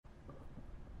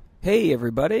Hey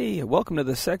everybody, welcome to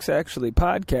the Sex Actually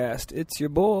podcast. It's your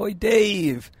boy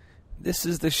Dave. This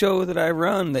is the show that I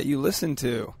run that you listen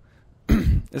to.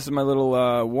 This is my little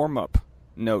warm-up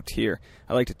note here.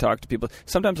 I like to talk to people.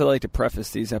 Sometimes I like to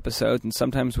preface these episodes, and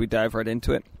sometimes we dive right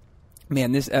into it.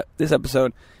 Man, this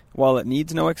episode, while it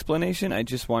needs no explanation, I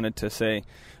just wanted to say,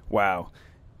 wow,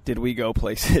 did we go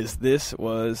places. This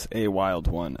was a wild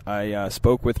one. I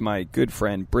spoke with my good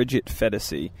friend Bridget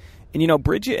Phetasy. And, you know,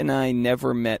 Bridget and I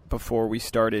never met before we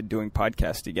started doing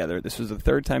podcasts together. This was the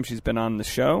third time she's been on the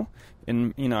show.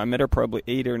 And, you know, I met her probably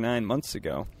 8 or 9 months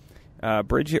ago.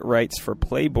 Bridget writes for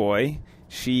Playboy.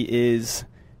 She is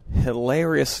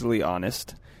hilariously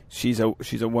honest. She's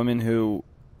a woman who,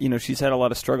 you know, she's had a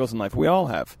lot of struggles in life. We all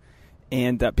have.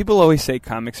 And people always say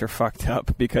comics are fucked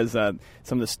up because some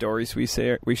of the stories we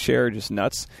share are just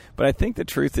nuts. But I think the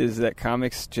truth is that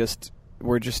comics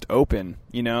we're just open.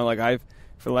 You know, like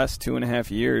for the last 2.5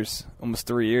 years, almost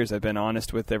 3 years, I've been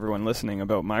honest with everyone listening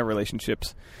about my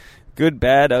relationships. Good,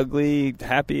 bad, ugly,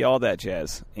 happy, all that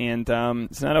jazz. And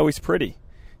it's not always pretty.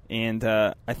 And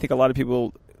I think a lot of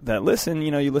people that listen, you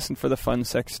know, you listen for the fun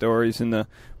sex stories and the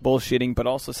bullshitting, but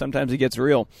also sometimes it gets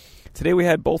real. Today we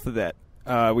had both of that.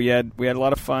 We had a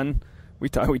lot of fun. We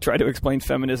tried to explain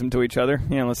feminism to each other.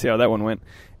 Yeah, let's see how that one went.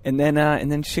 And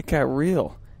then shit got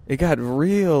real. It got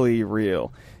really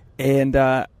real. And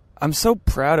I'm so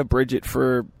proud of Bridget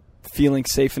for feeling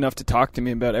safe enough to talk to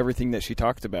me about everything that she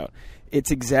talked about.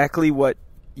 It's exactly what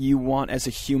you want as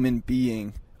a human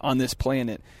being on this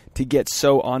planet, to get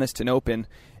so honest and open.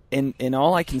 And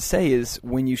all I can say is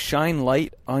when you shine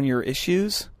light on your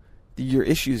issues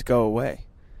go away.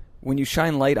 When you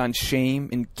shine light on shame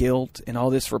and guilt and all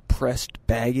this repressed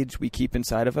baggage we keep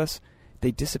inside of us,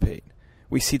 they dissipate.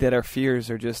 We see that our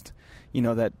fears are just, you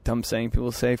know, that dumb saying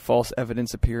people say, false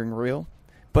evidence appearing real.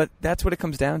 But that's what it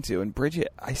comes down to. And Bridget,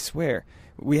 I swear,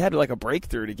 we had like a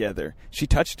breakthrough together. She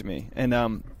touched me, and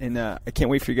I can't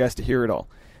wait for you guys to hear it all.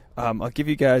 I'll give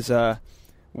you guys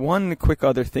one quick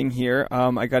other thing here.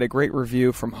 I got a great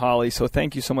review from Holly, so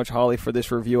thank you so much, Holly, for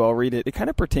this review. I'll read it. It kind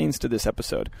of pertains to this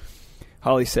episode.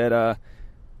 Holly said,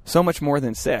 so much more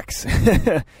than sex.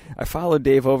 I followed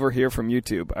Dave over here from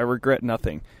YouTube. I regret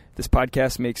nothing. This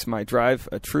podcast makes my drive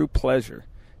a true pleasure,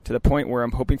 to the point where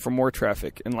I'm hoping for more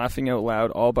traffic and laughing out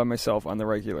loud all by myself on the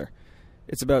regular.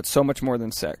 It's about so much more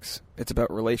than sex. It's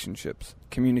about relationships,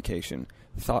 communication,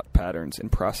 thought patterns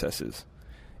and processes,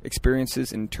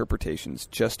 experiences and interpretations,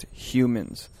 just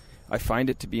humans. I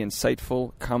find it to be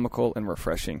insightful, comical, and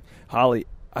refreshing. Holly,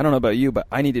 I don't know about you, but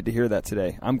I needed to hear that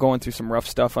today. I'm going through some rough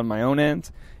stuff on my own end,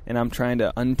 and I'm trying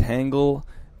to untangle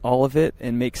all of it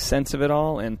and make sense of it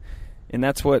all, and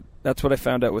that's what I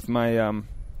found out with my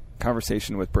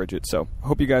conversation with Bridget. So I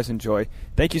hope you guys enjoy.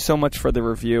 Thank you so much for the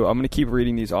review. I'm going to keep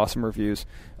reading these awesome reviews.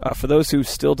 For those who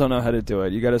still don't know how to do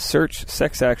it, you got to search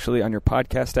Sex Actually on your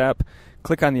podcast app,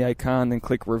 click on the icon, then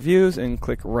click reviews and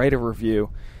click write a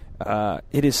review.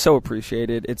 It is so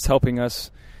appreciated. It's helping us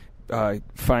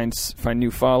find new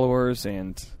followers,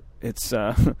 and it's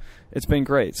been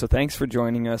great. So thanks for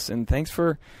joining us, and thanks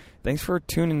for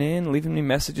tuning in, leaving me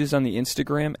messages on the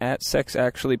Instagram at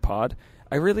SexActuallyPod.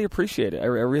 I really appreciate it. I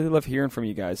really love hearing from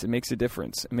you guys. It makes a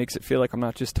difference. It makes it feel like I'm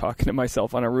not just talking to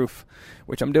myself on a roof,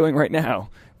 which I'm doing right now.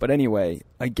 But anyway,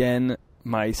 again,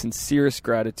 my sincerest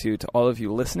gratitude to all of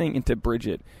you listening, and to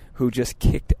Bridget, who just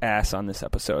kicked ass on this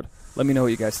episode. Let me know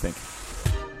what you guys think.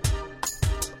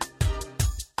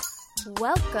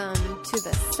 Welcome to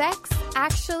the Sex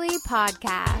Actually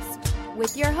podcast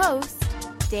with your host,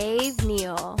 Dave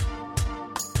Neal.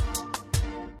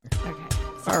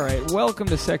 All right, welcome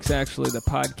to Sex Actually, the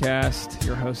podcast.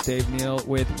 Your host, Dave Neal,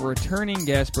 with returning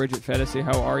guest, Bridget Phetasy.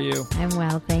 How are you? I'm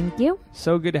well, thank you.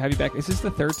 So good to have you back. Is this the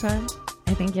third time?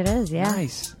 I think it is, yeah.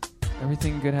 Nice.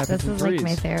 Everything good happens in threes.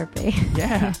 This is like my therapy.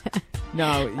 Yeah.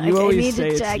 No, you like, always say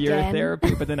it's your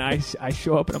therapy, but then I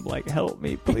show up and I'm like, help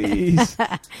me, please.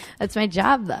 That's my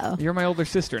job, though. You're my older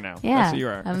sister now. Yeah. That's who you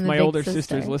are. I'm if the my big older sister.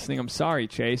 sister's listening, I'm sorry,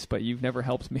 Chase, but you've never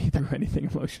helped me through anything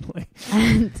emotionally.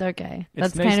 It's okay.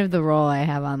 It's That's kind of the role I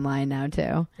have online now,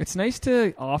 too. It's nice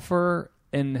to offer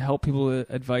and help people with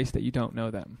advice that you don't know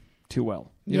them too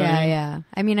well. You know what I mean? Yeah.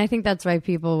 I mean, I think that's why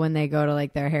people, when they go to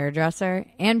like their hairdresser,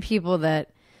 and people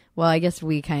that, well, I guess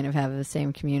we kind of have the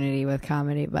same community with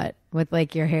comedy, but with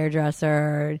like your hairdresser,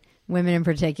 or women in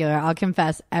particular, I'll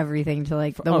confess everything to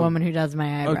like the woman who does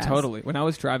my eyebrows. Oh, totally. When I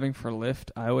was driving for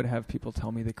Lyft, I would have people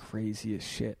tell me the craziest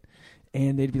shit.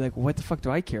 And they'd be like, what the fuck do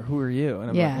I care? Who are you? And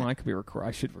I'm like, well, I could be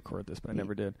I should record this, but I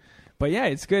never did. But yeah,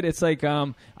 it's good. It's like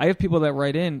I have people that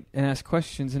write in and ask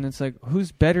questions, and it's like,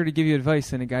 who's better to give you advice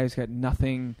than a guy who's got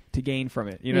nothing to gain from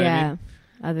it? You know what I mean?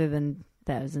 Other than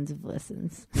thousands of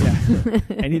listens. Yeah.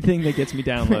 Anything that gets me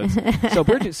downloads. So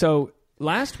Bridget,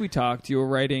 last we talked, you were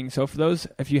writing. So for those,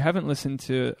 if you haven't listened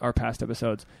to our past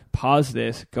episodes, pause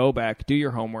this, go back, do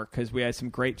your homework, because we had some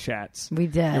great chats. We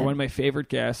did. You're one of my favorite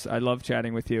guests. I love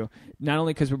chatting with you. Not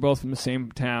only because we're both from the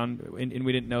same town, and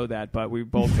we didn't know that, but we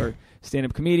both are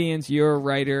stand-up comedians. You're a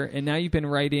writer, and now you've been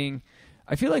writing.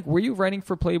 I feel like, were you writing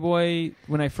for Playboy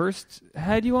when I first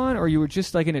had you on, or you were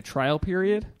just like in a trial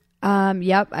period?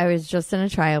 Yep, I was just in a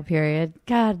trial period.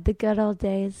 God, the good old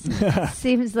days.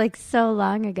 Seems like so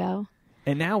long ago.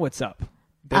 And now what's up?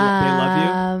 They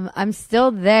love you? I'm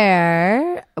still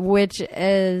there, which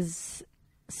is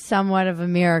somewhat of a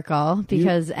miracle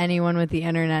because anyone with the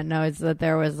internet knows that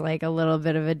there was like a little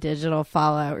bit of a digital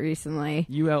fallout recently.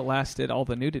 You outlasted all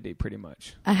the nudity pretty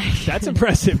much. That's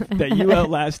impressive that you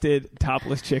outlasted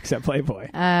topless chicks at Playboy.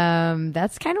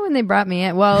 That's kind of when they brought me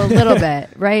in. Well, a little bit,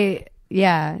 right?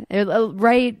 Yeah.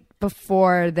 Right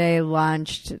before they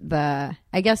launched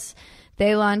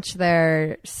they launched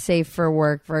their safe for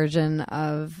work version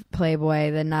of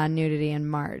Playboy, the non-nudity, in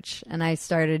March. And I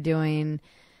started doing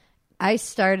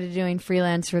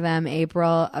freelance for them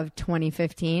April of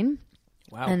 2015.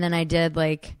 Wow. And then I did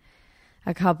I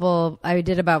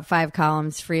did about 5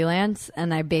 columns freelance,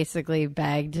 and I basically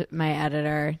begged my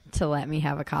editor to let me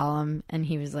have a column, and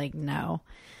he was like, no.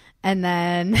 And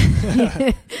then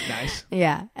nice.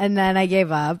 Yeah. And then I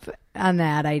gave up on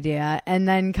that idea. And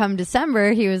then come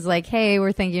December, he was like, hey,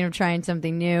 we're thinking of trying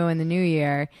something new in the new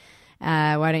year.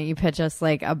 Why don't you pitch us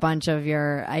like a bunch of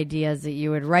your ideas that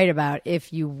you would write about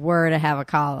if you were to have a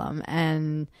column?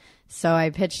 And so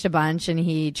I pitched a bunch, and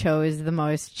he chose the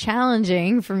most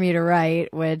challenging for me to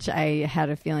write, which I had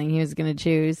a feeling he was going to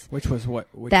choose. Which was what?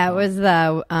 That was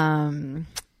the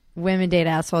women date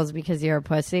assholes because you're a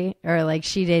pussy, or like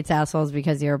she dates assholes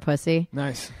because you're a pussy.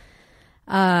 Nice.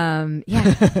 Yeah,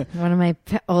 one of my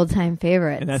old time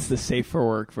favorites. And that's the safe for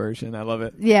work version. I love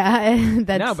it. Yeah,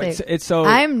 that's no, but safe. it's so.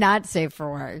 I'm not safe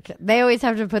for work. They always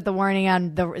have to put the warning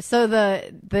on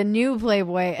the new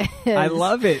Playboy. I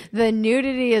love it. The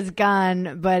nudity is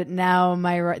gone, but now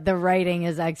the writing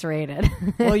is X-rated.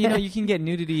 Well, you can get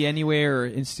nudity anywhere, or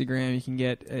Instagram. You can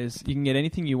get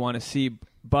anything you want to see,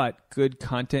 but good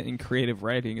content and creative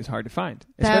writing is hard to find,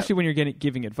 especially when you're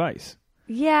giving advice.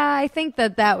 Yeah, I think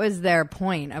that was their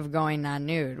point of going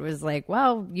non-nude, was like,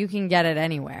 well, you can get it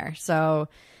anywhere. So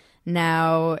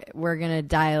now we're going to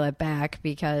dial it back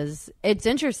because it's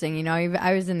interesting.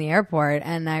 I was in the airport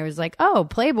and I was like, oh,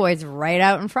 Playboy's right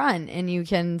out in front and you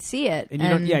can see it.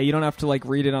 And you don't have to like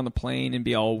read it on the plane and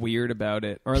be all weird about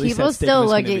it. Or at least people still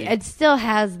look at it. Still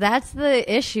has, that's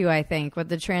the issue, I think, with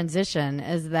the transition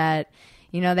is that,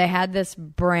 they had this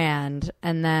brand,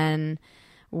 and then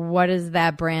what does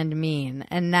that brand mean?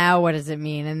 And now what does it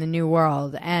mean in the new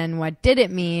world? And what did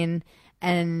it mean?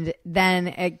 And then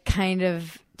it kind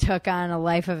of took on a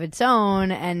life of its own.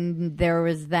 And there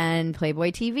was then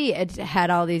Playboy TV. It had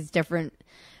all these different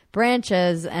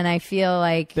branches. And I feel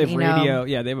like they have radio.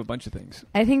 Yeah, they have a bunch of things.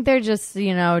 I think they're just,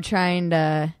 trying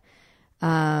to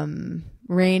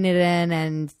rein it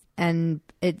in. And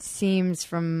it seems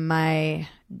from my,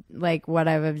 what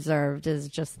I've observed is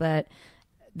just that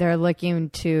they're looking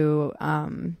to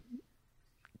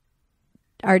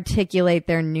articulate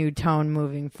their new tone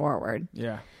moving forward.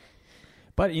 Yeah.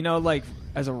 But,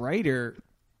 as a writer,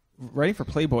 writing for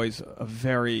Playboy is a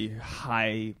very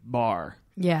high bar.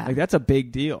 Yeah. That's a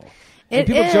big deal. And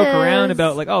people joke around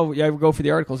about I go for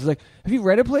the articles. It's like, have you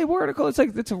read a Playboy article? It's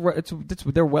like,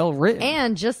 they're well written.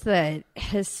 And just the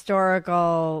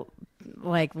historical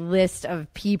list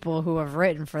of people who have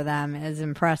written for them is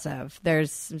impressive.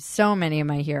 There's so many of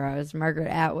my heroes. Margaret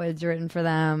Atwood's written for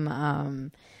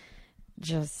them.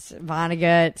 Just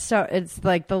Vonnegut. So it's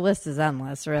the list is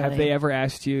endless, really. Have they ever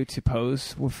asked you to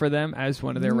pose for them as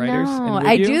one of their writers? No,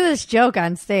 I do this joke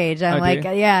on stage. I'm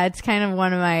yeah, it's kind of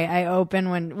one of I open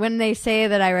when they say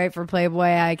that I write for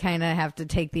Playboy, I kind of have to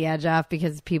take the edge off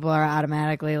because people are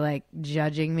automatically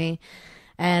judging me.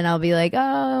 And I'll be like,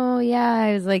 oh, yeah.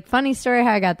 I was like, funny story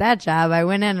how I got that job. I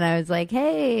went in and I was like,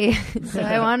 hey, so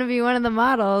I want to be one of the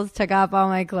models. Took off all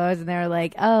my clothes and they were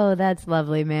like, oh, that's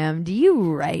lovely, ma'am. Do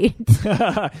you write?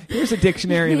 Here's a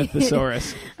dictionary and a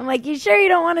thesaurus. I'm like, you sure you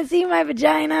don't want to see my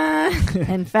vagina?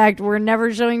 In fact, we're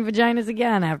never showing vaginas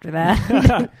again after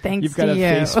that. Thanks You've got to a you.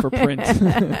 face for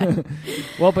print.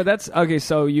 Well, but that's okay.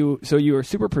 So you were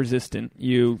super persistent.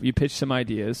 You pitched some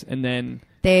ideas and then...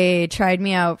 They tried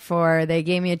me out they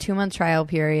gave me a 2-month trial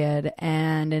period,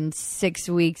 and in 6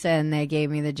 weeks they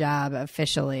gave me the job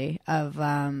officially of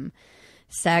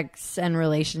sex and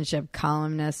relationship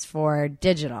columnist for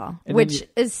digital, which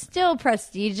is still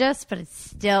prestigious, but it's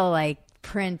still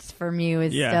print for me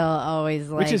was Yeah. still always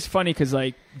like, Which is funny because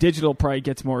like digital probably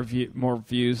gets more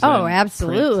views. oh, than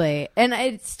absolutely. And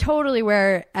it's totally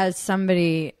where, as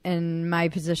somebody in my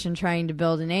position trying to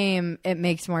build a name, it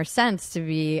makes more sense to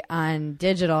be on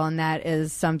digital. And that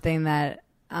is something that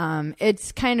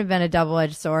it's kind of been a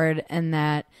double-edged sword, in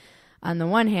that on the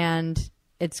one hand,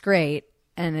 it's great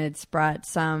and it's brought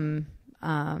some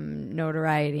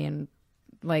notoriety and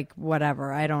like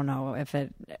whatever. I don't know if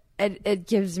it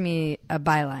gives me a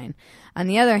byline. On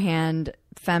the other hand,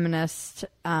 feminist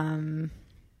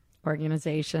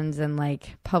organizations and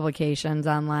like publications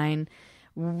online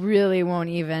really won't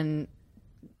even.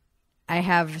 I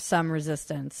have some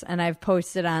resistance, and I've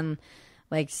posted on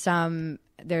like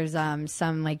there's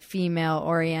some like female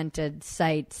oriented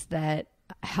sites that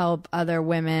help other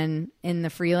women in the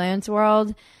freelance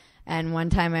world. And one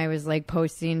time I was like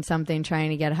posting something trying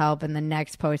to get help, and the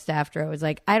next post after it was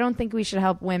like, I don't think we should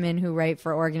help women who write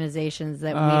for organizations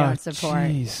that we don't support.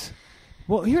 Geez.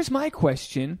 Well, here's my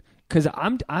question, because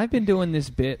I've been doing this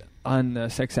bit on the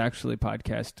Sex Actually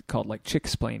podcast called like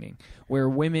chick-splaining, where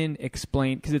women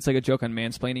explain, because it's like a joke on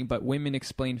mansplaining, but women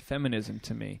explain feminism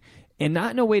to me. And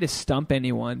not in a way to stump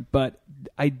anyone, but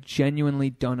I genuinely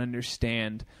don't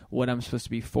understand what I'm supposed to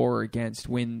be for or against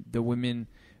when the women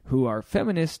who are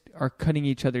feminists are cutting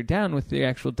each other down with the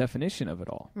actual definition of it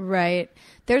all. Right.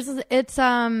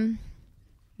 The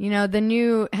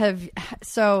new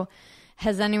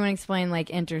has anyone explained like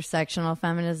intersectional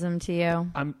feminism to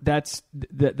you? That's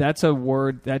a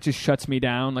word that just shuts me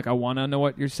down. Like I want to know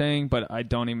what you're saying, but I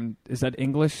don't even. Is that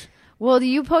English? Well,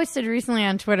 you posted recently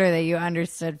on Twitter that you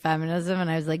understood feminism, and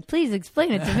I was like, please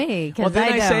explain it to me. Well,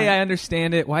 then I say I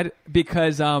understand it. Why?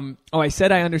 Because I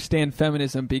said I understand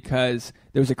feminism because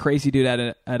there was a crazy dude at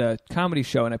a comedy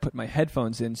show, and I put my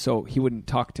headphones in so he wouldn't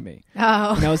talk to me.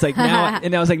 Oh, and I was like,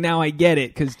 now I get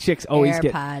it, because chicks always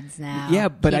get AirPods now. Yeah,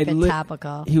 but Keep it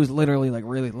topical. He was literally like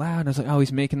really loud. And I was like, oh,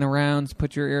 he's making the rounds.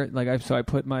 Put your ear so I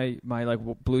put my like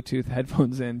Bluetooth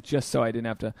headphones in just so I didn't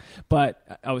have to.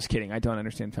 But I was kidding. I don't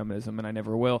understand feminism, and I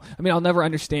never will. I mean, I'll never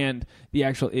understand the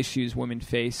actual issues women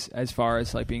face as far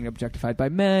as like being objectified by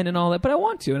men and all that. But I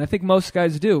want to, and I think most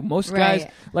guys do. Most guys,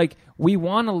 like, we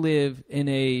want to live in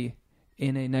a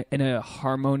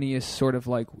harmonious sort of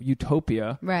like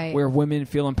utopia, right, where women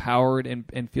feel empowered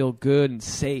and feel good and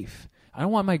safe. I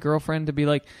don't want my girlfriend to be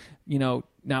like,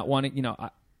 not wanting,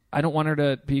 I don't want her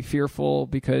to be fearful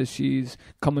because she's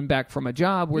coming back from a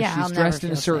job where she's dressed in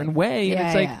a certain way. And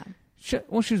it's like,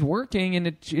 she's working,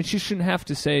 and she shouldn't have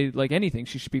to say like anything.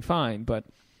 She should be fine, but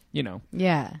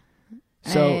Yeah.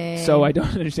 So I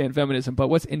don't understand feminism, but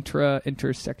what's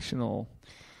intersectional?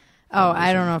 Oh,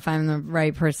 I don't know if I'm the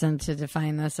right person to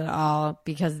define this at all,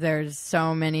 because there's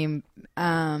so many.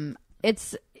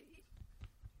 It's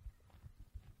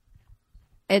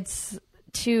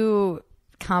too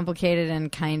complicated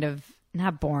and kind of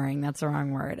not boring. That's the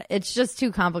wrong word. It's just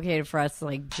too complicated for us to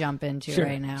like jump into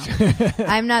right now.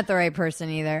 I'm not the right person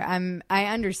either. I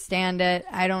understand it.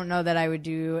 I don't know that I would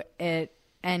do it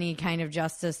any kind of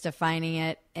justice defining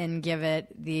it and give it.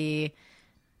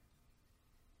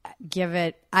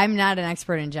 I'm not an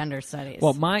expert in gender studies.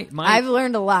 Well, I've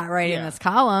learned a lot writing this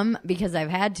column because I've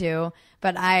had to,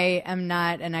 but I am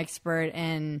not an expert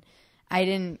in. I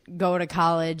didn't go to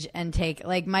college and take,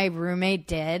 like, my roommate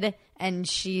did, and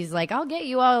she's like, I'll get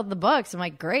you all the books. I'm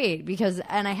like, great,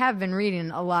 and I have been reading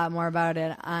a lot more about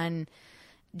it on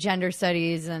gender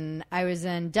studies, and I was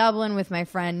in Dublin with my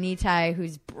friend Nitai,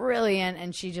 who's brilliant,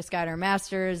 and she just got her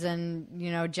master's in,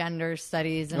 gender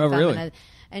studies and feminism. Really?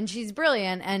 And she's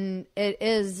brilliant, and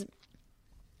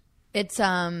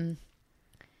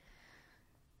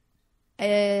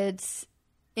it's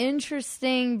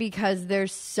interesting because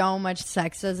there's so much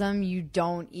sexism you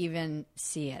don't even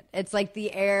see it. It's like the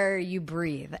air you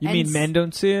breathe. You mean men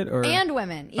don't see it, and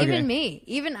women, even me,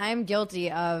 even I'm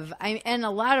guilty of. And a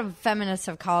lot of feminists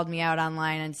have called me out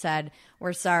online and said,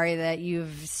 "We're sorry that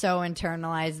you've so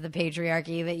internalized the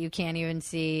patriarchy that you can't even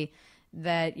see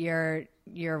that you're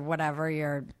whatever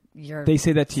you're." They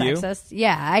say that to sexist.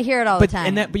 Yeah, I hear it all the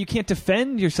time. But you can't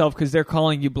defend yourself because they're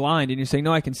calling you blind, and you're saying,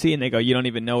 no, I can see, and they go, you don't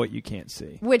even know what you can't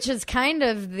see. Which is kind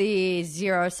of the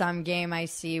zero-sum game I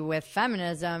see with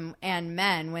feminism and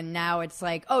men, when now it's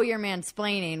like, oh, you're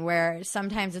mansplaining, where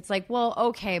sometimes it's like, well,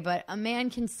 okay, but a man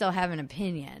can still have an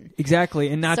opinion. Exactly,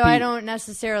 and not. So I don't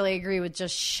necessarily agree with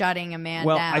just shutting a man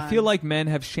down. Well, I feel like men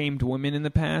have shamed women in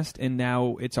the past, and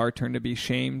now it's our turn to be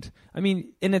shamed. I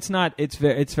mean, and it's not. It's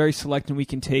very select, and we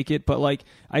can take take it, but like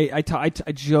I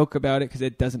joke about it because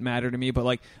it doesn't matter to me. But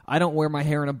like I don't wear my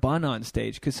hair in a bun on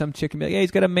stage because some chick can be like, "Hey,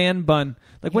 he's got a man bun."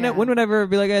 Like when would I ever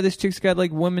be like, "Hey, this chick's got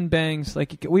like woman bangs"?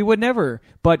 Like we would never.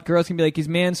 But girls can be like, "He's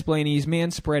mansplaining, he's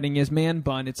manspreading, his man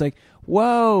bun." It's like,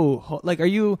 whoa, like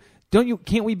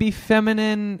can't we be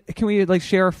feminine? Can we like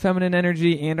share our feminine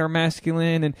energy and our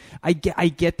masculine? And I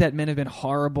get that men have been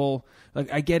horrible. Like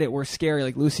I get it, we're scary.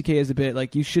 Like Lucy Kay is a bit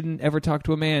like you shouldn't ever talk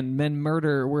to a man. Men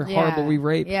murder. We're horrible. We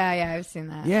rape. Yeah, I've seen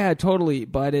that. Yeah, totally.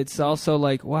 But it's also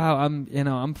like, wow,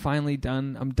 I'm finally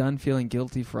done. I'm done feeling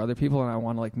guilty for other people, and I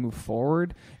want to like move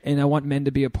forward. And I want men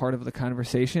to be a part of the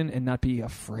conversation and not be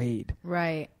afraid.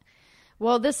 Right.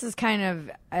 Well, this is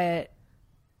kind of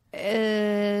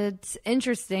it's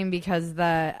interesting because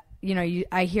I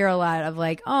hear a lot of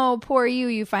like, oh, poor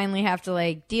you finally have to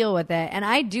like deal with it. And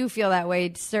I do feel that way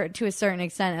to a certain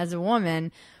extent as a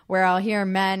woman, where I'll hear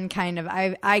men kind of,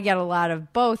 I get a lot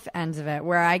of both ends of it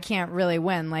where I can't really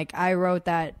win. Like I wrote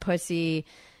that pussy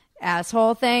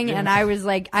asshole thing, and I was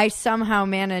like, I somehow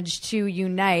managed to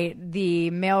unite the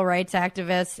male rights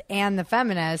activists and the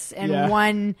feminists in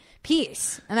one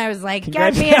piece, and I was like,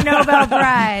 get me a Nobel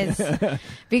Prize,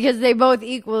 because they both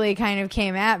equally kind of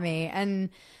came at me, and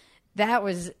that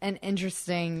was an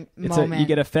interesting moment. You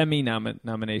get a Femi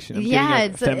nomination.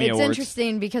 It's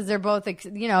interesting because they're both,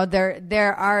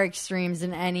 there are extremes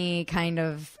in any kind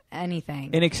of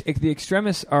anything. And the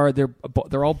extremists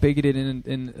they're all bigoted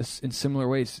in similar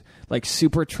ways. Like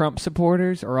super Trump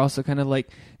supporters are also kind of like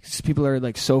people are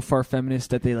like so far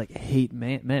feminist that they like hate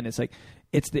men. It's like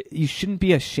you shouldn't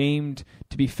be ashamed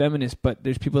to be feminist, but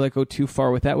there's people that go too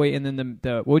far with that way. And then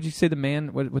the what would you say, the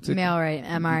man? What's it? Male right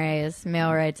MRAs,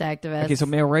 male rights activists. Okay, so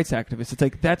male rights activists. It's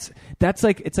like that's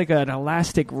like it's like an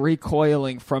elastic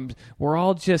recoiling from we're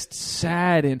all just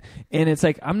sad and it's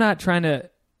like I'm not trying to.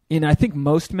 I think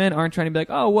most men aren't trying to be like,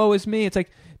 oh, woe is me. It's like,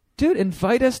 dude,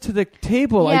 invite us to the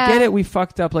table. Yeah. I get it. We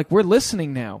fucked up. Like, we're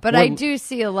listening now. But I do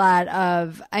see a lot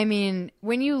of, when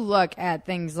you look at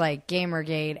things like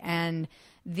Gamergate and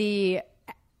the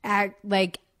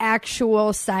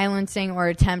actual silencing or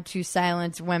attempt to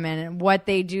silence women and what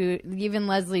they do, even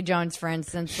Leslie Jones, for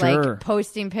instance, like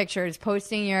posting pictures,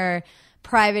 posting your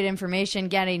private information,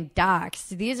 getting doxxed.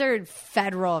 These are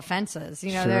federal offenses.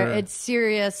 It's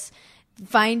serious.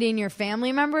 Finding your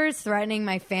family members, threatening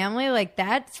my family, like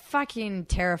that's fucking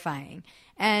terrifying.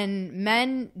 And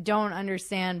men don't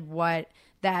understand what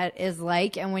that is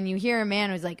like. And when you hear a man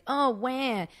who's like, oh,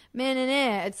 man,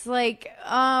 it's like,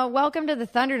 welcome to the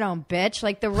Thunderdome, bitch.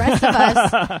 Like the rest of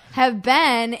us have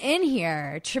been in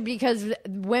here because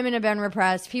women have been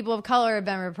repressed, people of color have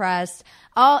been repressed,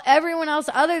 everyone else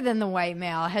other than the white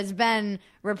male has been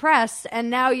repressed, and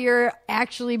now you're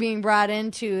actually being brought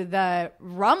into the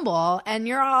rumble, and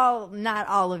you're all, not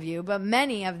all of you, but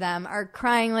many of them are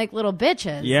crying like little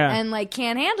bitches and like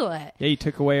can't handle it. Yeah, you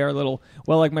took away our little,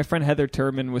 like my friend Heather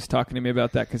Turman was talking to me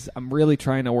about that because I'm really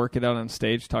trying to work it out on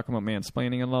stage, talking about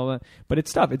mansplaining and all that, but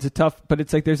it's tough. But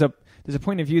it's like there's a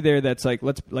point of view there that's like,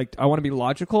 I want to be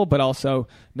logical, but also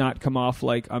not come off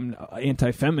like I'm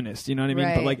anti-feminist, you know what I mean?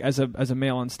 Right. But like as a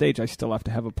male on stage, I still have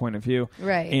to have a point of view.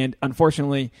 Right. And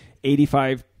unfortunately,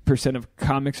 85% of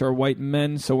comics are white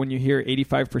men, so when you hear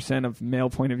 85% of male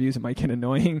point of views, it might get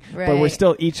annoying. Right. But we're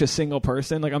still each a single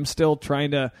person. Like I'm still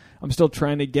trying to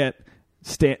get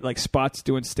spots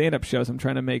doing stand-up shows. I'm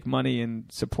trying to make money and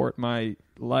support my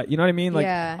life. You know what I mean? Like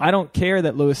I don't care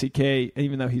that Louis C.K.,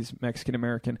 even though he's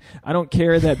Mexican-American, I don't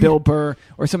care that Bill Burr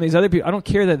or some of these other people, I don't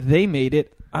care that they made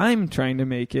it. I'm trying to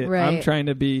make it. Right. I'm trying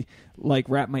to be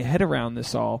wrap my head around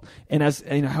this all. And as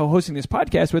hosting this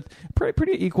podcast with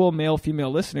pretty equal male-female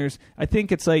listeners, I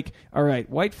think it's like, all right,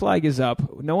 white flag is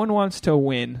up. No one wants to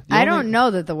win. I don't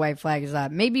know that the white flag is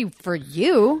up. Maybe for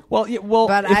you.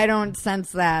 But I don't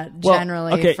sense that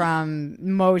generally from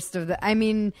most of the.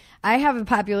 I have a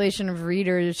population of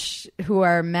readers who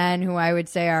are men who I would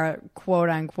say are quote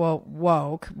unquote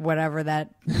woke, whatever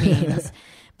that means.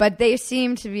 But they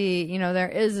seem to be, there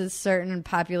is a certain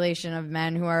population of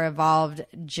men who are evolved,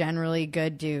 generally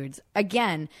good dudes.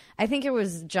 Again, I think it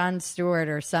was Jon Stewart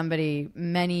or somebody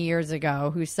many years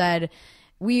ago who said,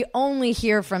 we only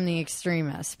hear from the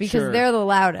extremists because they're the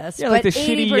loudest. Yeah, but like the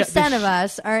 80% of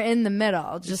us are in the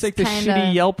middle. Just like the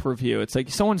shitty Yelp review. It's like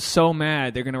someone's so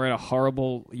mad they're going to write a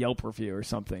horrible Yelp review or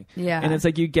something. Yeah. And it's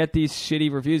like you get these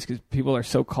shitty reviews because people are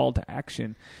so called to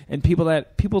action. And people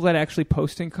that actually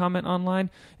post and comment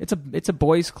online, it's a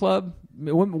boys club.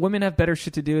 Women have better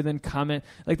shit to do than comment.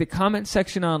 Like the comment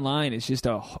section online is just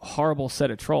a horrible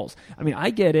set of trolls.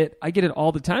 I get it. I get it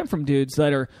all the time from dudes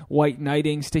that are white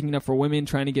knighting, sticking up for women,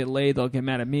 trying to get laid. They'll get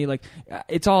mad at me. Like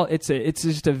it's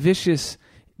just a vicious.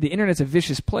 the internet's a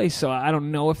vicious place, so I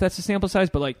don't know if that's the sample size,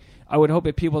 but like I would hope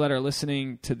that people that are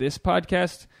listening to this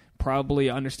podcast probably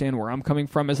understand where I'm coming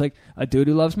from as like a dude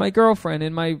who loves my girlfriend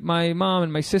and my mom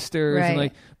and my sisters Right. and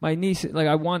like my niece. Like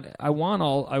I want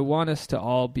us to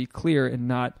all be clear and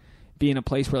not be in a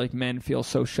place where like men feel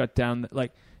so shut down that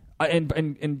like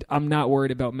and I'm not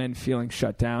worried about men feeling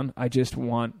shut down. I just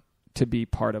want to be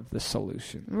part of the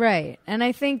solution. Right. And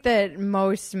I think that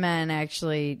most men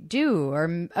actually do,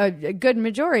 or a good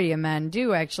majority of men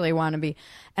do actually want to be.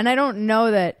 And I don't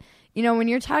know that, when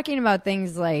you're talking about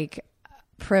things like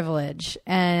privilege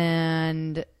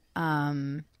and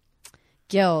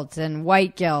guilt and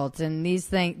white guilt and these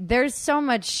things, there's so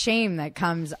much shame that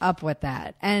comes up with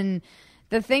that. And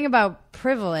the thing about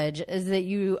privilege is that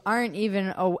you aren't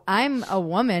even, I'm a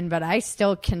woman, but I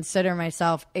still consider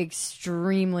myself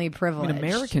extremely privileged. I mean,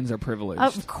 Americans are privileged.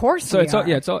 Of course so we it's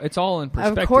are. It's all in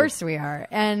perspective. Of course we are.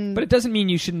 But it doesn't mean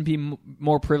you shouldn't be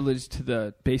more privileged to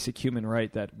the basic human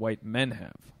right that white men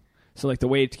have. So like the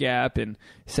wage gap and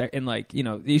like,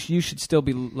 you should still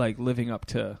be like living up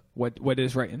to what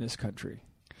is right in this country.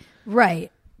 Right.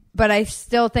 But I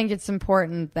still think it's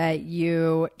important that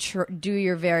you do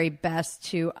your very best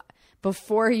to,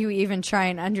 before you even try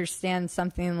and understand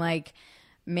something like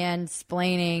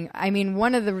mansplaining. I mean,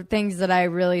 one of the things that I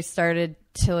really started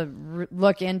to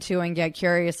look into and get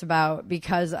curious about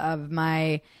because of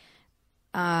my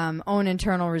own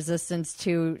internal resistance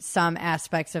to some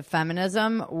aspects of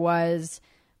feminism was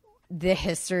the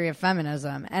history of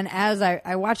feminism. And as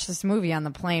I watched this movie on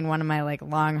the plane, one of my like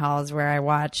long hauls where I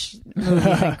watch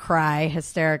movies and cry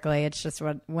hysterically. It's just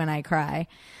when I cry,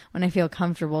 when I feel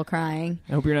comfortable crying.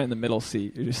 I hope you're not in the middle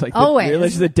seat. You're just like always you're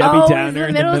just the Debbie Downer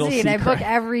in the middle seat. I book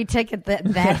every ticket that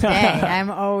day. I'm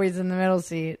always in the middle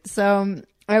seat. So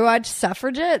I watched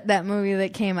Suffragette, that movie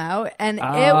that came out, and it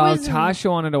was Tasha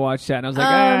wanted to watch that, and I was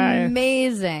like,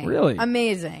 amazing, really,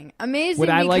 amazing. Would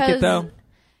I like it though?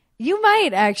 You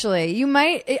might actually. You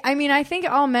might. I mean, I think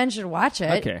all men should watch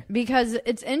it. Okay. Because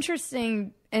it's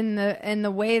interesting in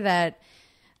the way that,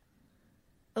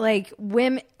 like,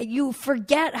 women, you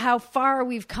forget how far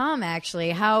we've come.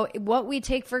 Actually, what we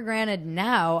take for granted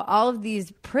now, all of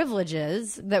these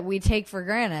privileges that we take for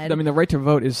granted. I mean, the right to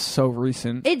vote is so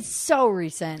recent. It's so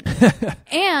recent,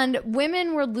 and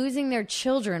women were losing their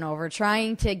children over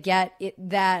trying to get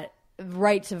that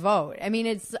right to vote. I mean,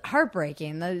 it's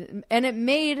heartbreaking. And it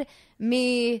made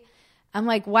me, I'm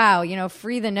like, wow,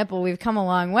 free the nipple. We've come a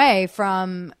long way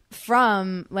from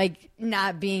like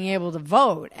not being able to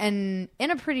vote, and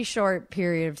in a pretty short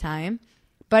period of time.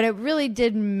 But it really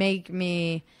did make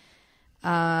me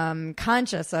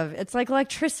conscious of, it's like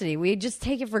electricity. We just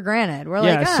take it for granted. We're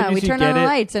like, we turn on the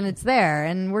lights and it's there.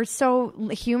 And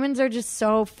humans are just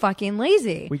so fucking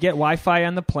lazy. We get Wi-Fi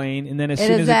on the plane, and then as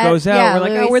soon as it goes out, we're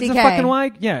like, where's the fucking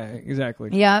Wi-Fi? Yeah, exactly.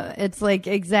 Yeah, it's like,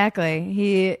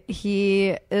 exactly.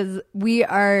 We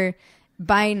are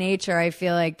by nature, I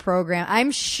feel like, programmed.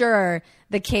 I'm sure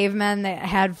the cavemen that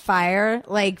had fire,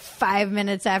 like 5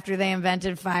 minutes after they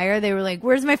invented fire, they were like,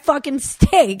 where's my fucking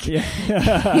steak?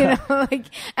 Yeah. Like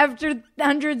after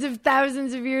hundreds of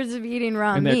thousands of years of eating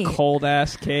raw meat. In that cold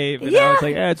ass cave. And I was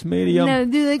like, it's medium. No,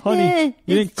 they're like, honey,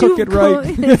 you didn't cook it right.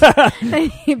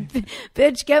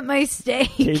 Bitch, get my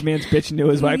steak. Caveman's bitching to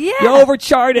his wife. Yeah. You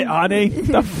overcharred it, honey.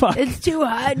 The fuck? It's too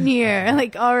hot in here.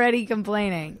 Like already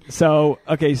complaining.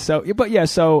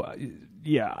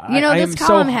 Yeah, this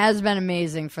column has been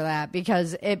amazing for that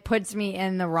because it puts me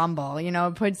in the rumble.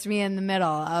 It puts me in the middle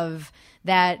of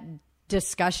that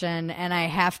discussion, and I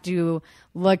have to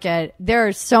look at, there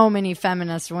are so many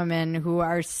feminist women who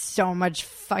are so much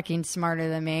fucking smarter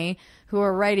than me, who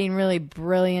are writing really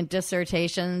brilliant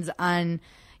dissertations on,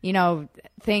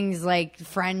 things like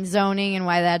friend zoning and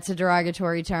why that's a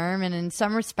derogatory term. And in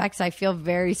some respects, I feel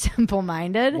very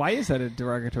simple-minded. Why is that a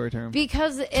derogatory term?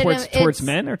 Because towards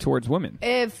men or towards women?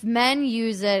 If men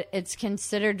use it, it's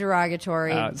considered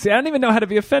derogatory. See, I don't even know how to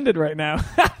be offended right now.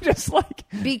 I'm just like,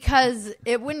 because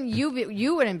you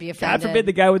wouldn't be offended. God forbid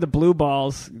the guy with the blue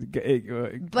balls.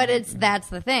 But that's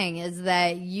the thing, is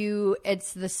that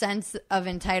it's the sense of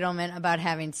entitlement about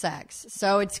having sex.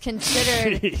 So it's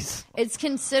considered it's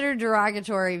considered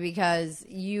derogatory because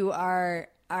you are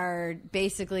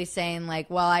basically saying like,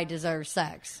 well, I deserve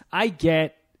sex. I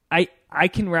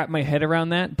can wrap my head around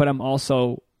that, but I'm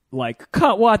also like,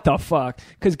 what the fuck?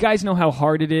 Because guys know how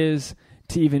hard it is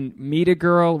to even meet a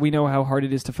girl. We know how hard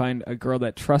it is to find a girl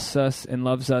that trusts us and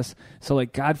loves us. So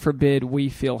like, God forbid we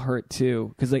feel hurt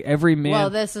too, because like every man. Well,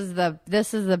 this is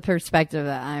the perspective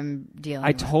that I'm dealing.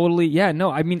 I totally, yeah,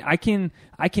 no. I mean, I can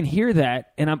hear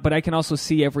that, but I can also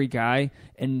see every guy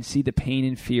and see the pain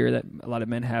and fear that a lot of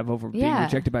men have over being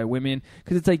rejected by women.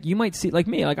 Because it's like, you might see, like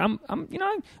me, like I'm,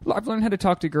 I've learned how to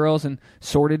talk to girls and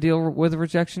sort of deal with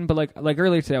rejection. But like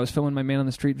earlier today, I was filming my Man on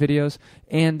the Street videos,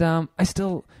 and I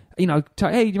still, hey,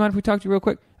 do you mind if we talk to you real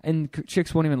quick? And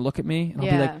chicks won't even look at me, and I'll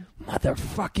be like,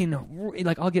 motherfucking,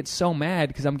 like I'll get so mad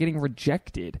because I'm getting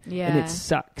rejected, and it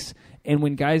sucks. And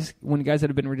when guys that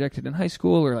have been rejected in high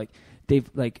school, or like they've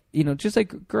like, just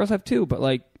like girls have too, but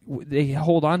like they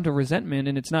hold on to resentment,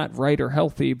 and it's not right or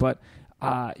healthy. But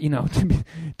to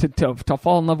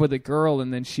fall in love with a girl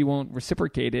and then she won't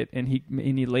reciprocate it, and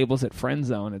he labels it friend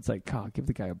zone. It's like, God, give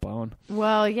the guy a bone.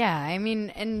 Well, yeah, I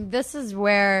mean, and this is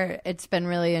where it's been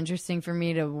really interesting for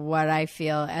me to what I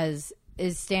feel as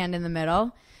is stand in the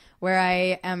middle, where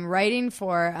I am writing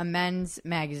for a men's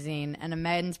magazine and a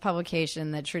men's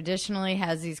publication that traditionally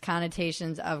has these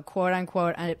connotations of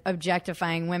quote-unquote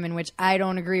objectifying women, which I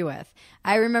don't agree with.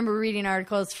 I remember reading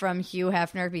articles from Hugh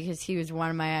Hefner because he was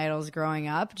one of my idols growing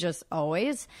up, just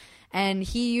always. And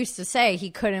he used to say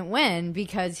he couldn't win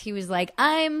because he was like,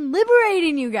 I'm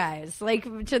liberating you guys. Like,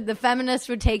 the feminists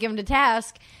would take him to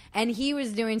task. And he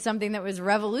was doing something that was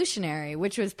revolutionary,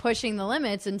 which was pushing the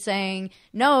limits and saying,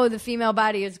 no, the female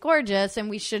body is gorgeous and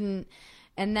we shouldn't.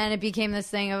 And then it became this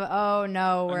thing of, oh,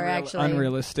 no, we're actually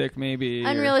unrealistic, maybe.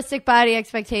 Unrealistic body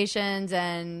expectations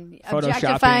and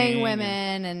objectifying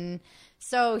women. And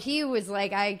so he was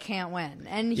like, I can't win.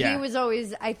 And he was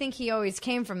always, I think he always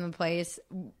came from the place,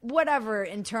 whatever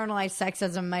internalized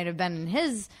sexism might have been in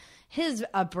his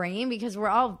upbringing, because we're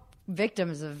all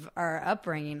victims of our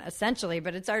upbringing essentially,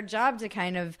 but it's our job to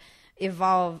kind of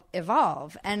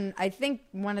evolve. And I think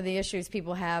one of the issues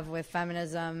people have with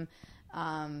feminism,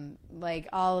 like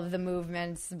all of the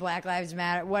movements, Black Lives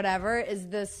Matter, whatever, is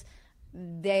this,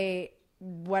 as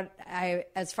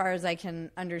far as I can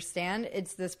understand,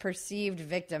 it's this perceived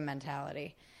victim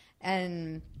mentality.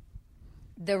 And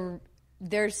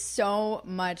there's so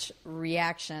much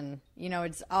reaction,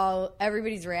 it's all,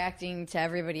 everybody's reacting to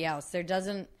everybody else.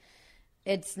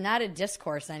 It's not a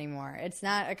discourse anymore. It's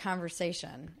not a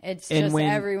conversation. It's just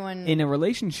everyone. In a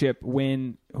relationship,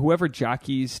 when whoever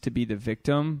jockeys to be the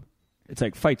victim, it's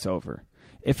like fight's over.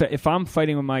 If I'm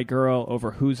fighting with my girl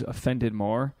over who's offended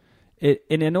more,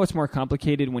 and I know it's more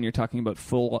complicated when you're talking about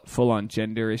full on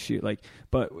gender issue.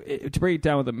 But to break it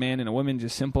down with a man and a woman,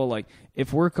 just simple. Like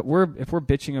if we're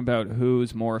bitching about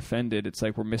who's more offended, it's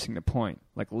like we're missing the point.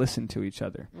 Like listen to each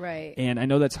other, right? And I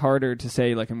know that's harder to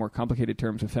say, like in more complicated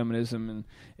terms of feminism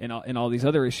and all these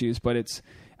other issues. But it's,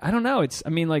 I don't know. It's, I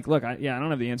mean, like, look, I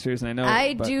don't have the answers, and I know.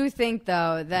 I do think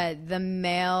though that the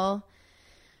male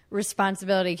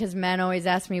responsibility, because men always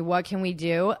ask me, what can we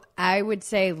do? I would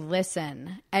say,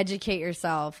 listen, educate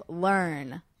yourself,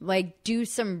 learn, like do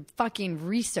some fucking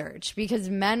research, because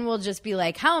men will just be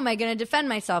like, how am I going to defend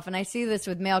myself? And I see this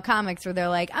with male comics where they're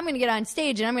like, I'm going to get on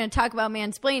stage and I'm going to talk about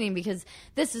mansplaining because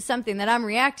this is something that I'm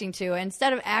reacting to,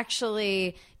 instead of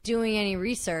actually doing any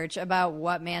research about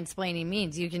what mansplaining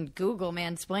means. You can Google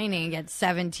mansplaining and get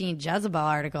 17 Jezebel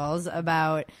articles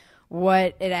about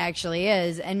what it actually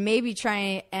is, and maybe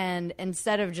try and,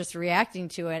 instead of just reacting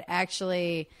to it,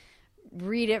 actually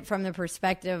read it from the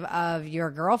perspective of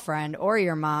your girlfriend or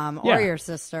your mom or your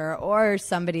sister or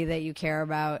somebody that you care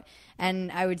about.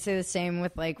 And I would say the same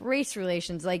with like race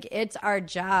relations. Like, it's our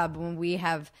job when we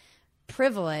have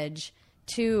privilege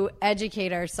to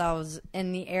educate ourselves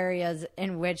in the areas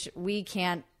in which we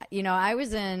can't. I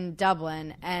was in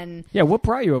Dublin, and what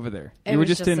brought you over there? You were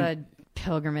just a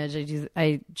pilgrimage.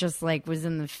 I just like was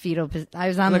in the fetal. I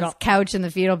was on this couch in the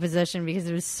fetal position because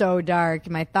it was so dark.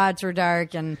 My thoughts were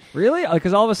dark, and really,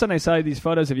 because all of a sudden I saw these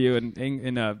photos of you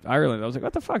in Ireland. I was like,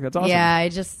 what the fuck? That's awesome. Yeah, I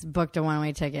just booked a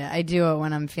one-way ticket. I do it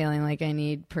when I'm feeling like I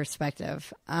need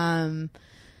perspective.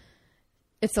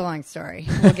 It's a long story.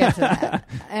 We'll get to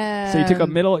that. So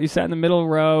you sat in the middle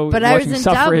row, but I was in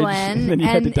suffrage, Dublin,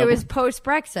 and it was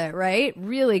post-Brexit, right?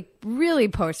 Really, really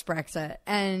post-Brexit.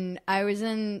 And I was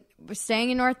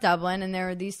staying in North Dublin, and there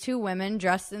were these two women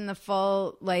dressed in the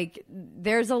full, like,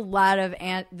 there's a lot of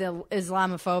the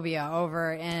Islamophobia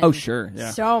over in. Oh, sure.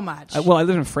 Yeah. So much. I live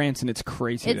in France, and it's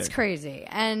crazy. It's crazy.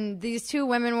 And these two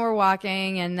women were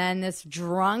walking, and then this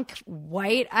drunk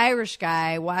white Irish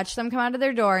guy watched them come out of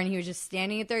their door, and he was just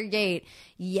standing at their gate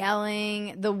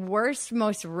yelling, the worst,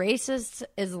 most racist,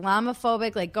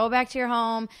 Islamophobic, like, go back to your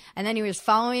home. And then he was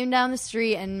following him down the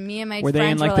street, and me and my were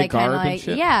friends they in, were the like, kind garb of and like,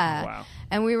 shit? yeah. Wow.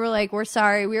 And we were like, we're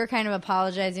sorry. We were kind of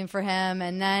apologizing for him.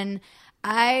 And then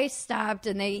I stopped,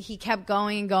 and he kept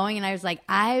going and going. And I was like,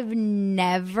 I've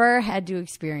never had to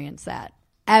experience that,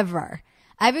 ever.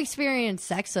 I've experienced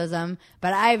sexism,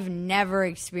 but I've never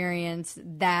experienced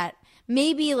that.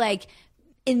 Maybe like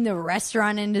in the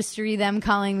restaurant industry, them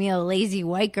calling me a lazy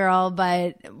white girl,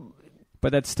 but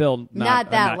that's still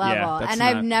not that level. Yeah, and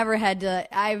I've never had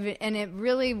to. And it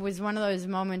really was one of those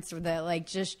moments that like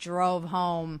just drove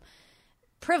home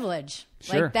privilege.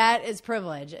 Sure. Like, that is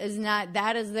privilege.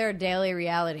 That is their daily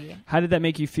reality. How did that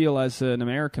make you feel as an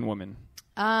American woman?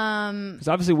 Because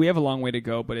obviously we have a long way to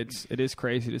go, but it is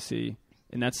crazy to see,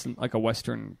 and that's like a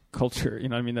Western culture. You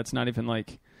know what I mean? That's not even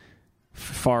like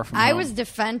far from. I was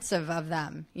defensive of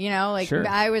them. You know, like Sure.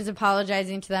 I was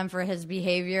apologizing to them for his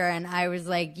behavior, and I was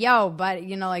like, "Yo, but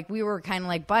you know, like we were kind of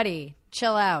like, buddy,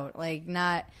 chill out." Like,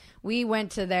 not. We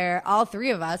went to all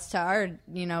three of us,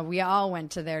 we all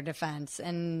went to their defense.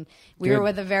 And we Good. were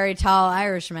with a very tall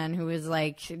Irishman who was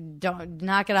like, don't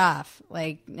knock it off,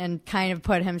 like, and kind of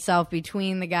put himself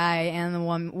between the guy and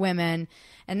the women.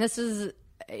 And this is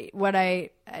what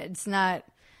it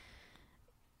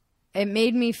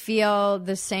made me feel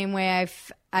the same way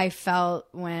I felt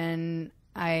when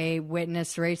I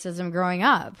witnessed racism growing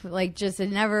up. Like, just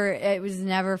it was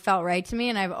never felt right to me.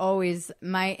 And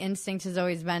my instinct has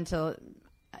always been to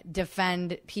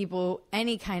defend people,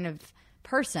 any kind of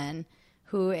person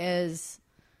who is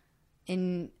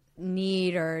in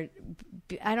need, or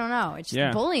I don't know. It's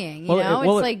just bullying, you know?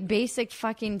 It's like basic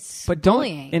fucking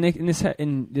bullying.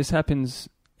 And this happens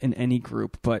in any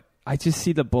group, but I just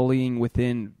see the bullying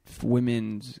within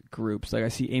women's groups. Like, I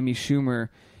see Amy Schumer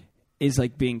is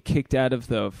like being kicked out of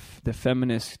the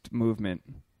feminist movement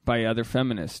by other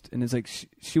feminists, and it's like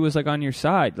she was like on your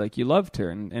side, like you loved her,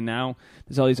 and now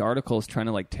there's all these articles trying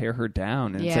to like tear her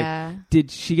down, and it's like, did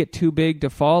she get too big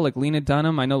to fall? Like Lena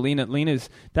Dunham, I know Lena's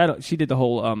that she did the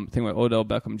whole thing with Odell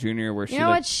Beckham Jr. where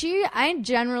I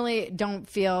generally don't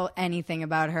feel anything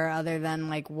about her other than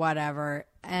like whatever,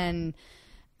 and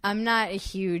I'm not a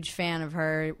huge fan of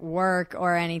her work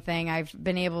or anything. I've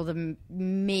been able to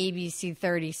maybe see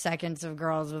 30 seconds of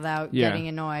Girls without getting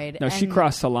annoyed. No, she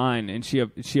crossed the line, and she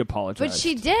apologized. But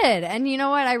she did. And you know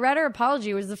what? I read her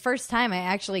apology. It was the first time I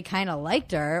actually kind of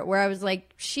liked her, where I was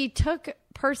like, she took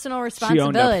personal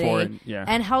responsibility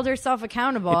and held herself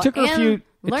accountable. It took her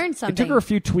learned something. It took her a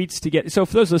few tweets to get. So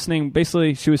for those listening,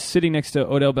 basically she was sitting next to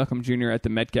Odell Beckham Jr. at the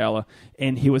Met Gala,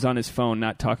 and he was on his phone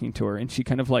not talking to her, and she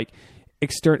kind of like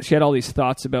she had all these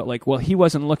thoughts about like, well, he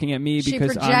wasn't looking at me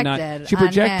because I'm not. She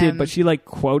projected, but she like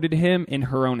quoted him in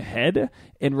her own head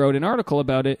and wrote an article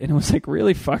about it, and it was like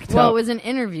really fucked up. Well, it was an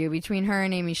interview between her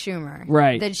and Amy Schumer,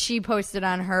 right? That she posted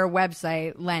on her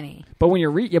website, Lenny. But when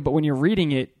you're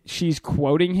reading it, she's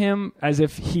quoting him as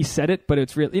if he said it, but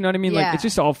it's real. You know what I mean? Yeah. Like, it's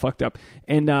just all fucked up.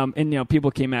 And you know, people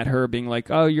came at her being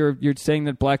like, "Oh, you're saying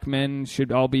that black men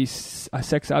should all be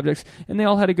sex objects," and they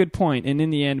all had a good point. And in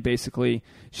the end, basically,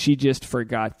 she just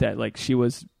forgot that like she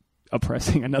was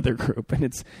oppressing another group, and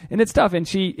it's tough. And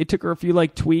it took her a few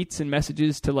like tweets and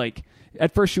messages to like.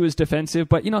 At first, she was defensive,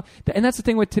 but you know, and that's the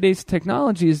thing with today's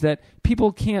technology is that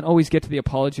people can't always get to the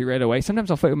apology right away. Sometimes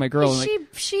I'll fight with my girl. And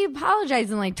she apologized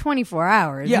in like 24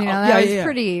 hours. Yeah, you know, that was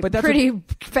pretty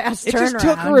fast. It just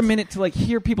took her a minute to like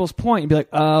hear people's point and be like,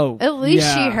 oh, at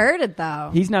least she heard it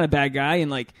though. He's not a bad guy,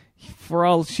 and like for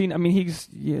all he's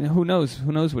who knows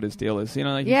what his deal is. You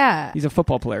know, like he's a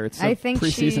football player. It's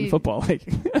preseason football. Like,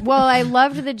 well, I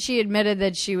loved that she admitted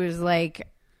that she was like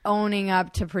owning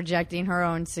up to projecting her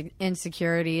own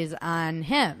insecurities on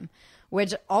him,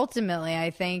 which ultimately I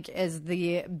think is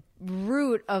the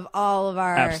root of all of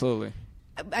our. Absolutely.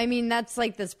 I mean, that's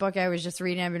like this book I was just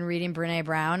reading. I've been reading Brene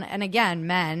Brown, and again,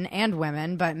 men and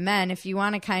women, but men, if you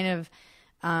want to kind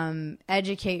of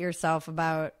educate yourself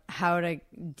about how to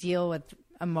deal with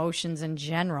emotions in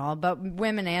general, but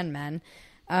women and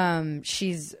men,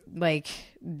 she's like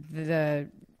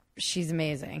she's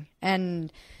amazing.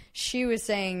 And she was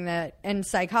saying that in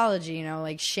psychology, you know,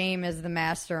 like shame is the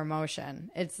master emotion.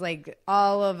 It's like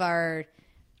all of our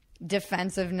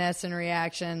defensiveness and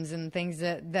reactions and things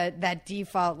that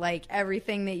default, like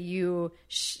everything that you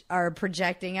are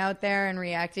projecting out there and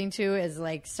reacting to is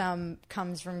like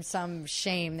comes from some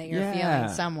shame that you're feeling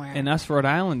somewhere. And us Rhode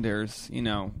Islanders, you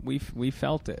know, we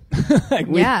felt it.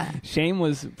 Shame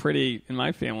was pretty in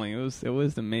my family. It was that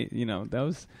was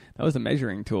the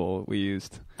measuring tool we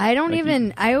used. I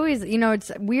always, you know,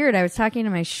 it's weird. I was talking to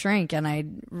my shrink, and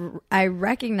I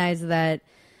recognize that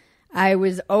I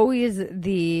was always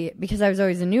because I was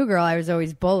always a new girl, I was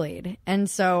always bullied. And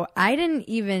so I didn't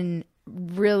even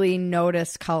really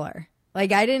notice color.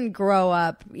 Like, I didn't grow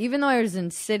up, even though I was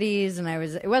in cities and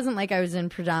it wasn't like I was in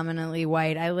predominantly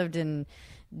white. I lived in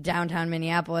downtown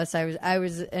Minneapolis. I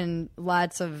was in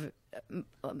lots of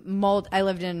I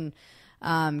lived in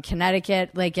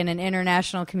Connecticut, like in an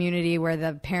international community where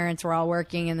the parents were all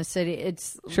working in the city.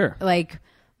 It's like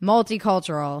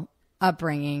multicultural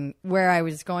upbringing where I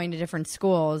was going to different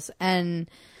schools.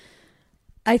 And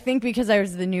I think because I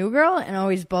was the new girl and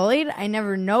always bullied, I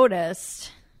never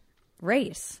noticed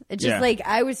race. It's just like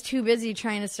I was too busy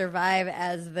trying to survive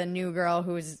as the new girl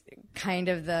who was kind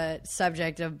of the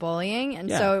subject of bullying, and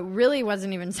so it really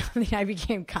wasn't even something I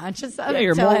became conscious of. Yeah,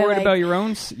 you're more worried about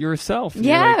yourself.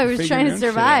 Yeah, I was trying to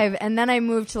survive, and then I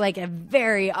moved to like a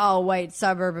very all-white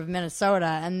suburb of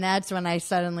Minnesota, and that's when I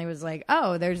suddenly was like,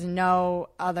 oh, there's no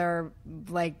other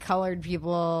like colored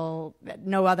people,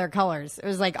 no other colors. It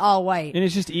was like all white, and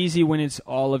it's just easy when it's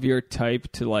all of your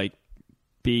type to like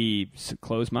be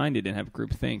closed-minded and have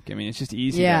groupthink. I mean, it's just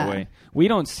easy that way. We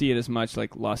don't see it as much.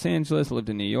 Like Los Angeles, I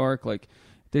lived in New York. Like,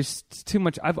 there's too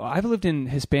much. I've lived in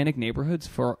Hispanic neighborhoods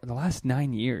for the last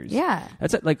 9 years. Yeah,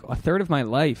 that's like a third of my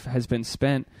life has been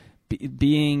spent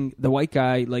being the white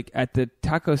guy, like at the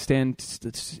taco stand,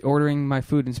 ordering my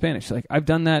food in Spanish. Like, I've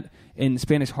done that in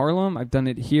Spanish Harlem. I've done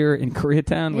it here in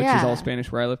Koreatown, which is all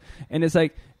Spanish where I live. And it's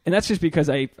like. And that's just because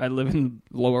I live in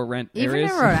lower rent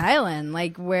areas. Even in Rhode Island,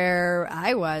 like where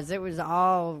I was, it was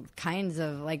all kinds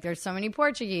of, like, there's so many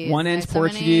Portuguese. One end's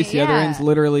Portuguese, the other end's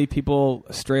literally people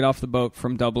straight off the boat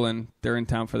from Dublin. They're in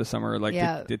town for the summer, like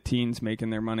the teens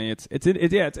making their money. It's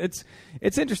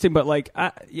interesting, but like,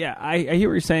 I hear what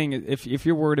you're saying. If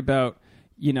you're worried about,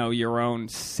 you know, your own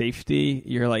safety,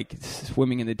 you're like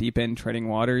swimming in the deep end, treading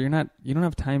water. You don't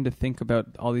have time to think about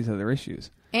all these other issues.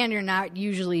 And you're not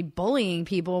usually bullying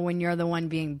people when you're the one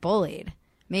being bullied.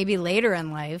 Maybe later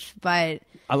in life, but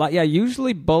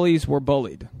usually bullies were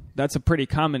bullied. That's a pretty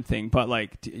common thing. But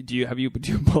like, do you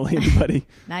bully anybody?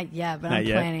 Not yet, but I'm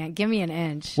planning on. Give me an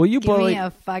inch. Will you bully? Give me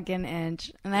a fucking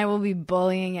inch, and I will be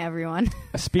bullying everyone.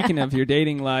 Speaking of your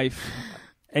dating life,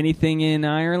 anything in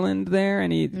Ireland there?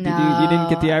 No. You didn't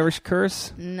get the Irish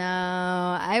curse?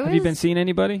 No, Have you been seeing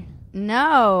anybody?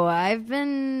 No, I've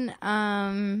been.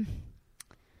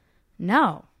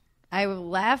 No. I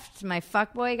left. My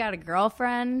fuckboy got a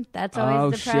girlfriend. That's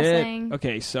always depressing. Shit.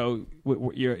 Okay, so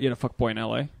you're a fuckboy in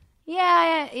L.A.?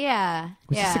 Yeah.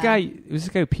 Was this the guy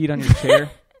who peed on your chair?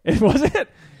 Was it?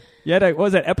 Yeah, what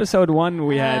was that? Episode 1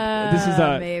 we had. This is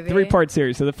a 3-part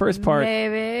series. So the first part,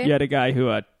 you had a guy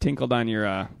who tinkled on your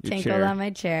chair. Tinkled on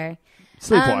my chair.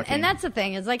 Sleepwalking. And that's the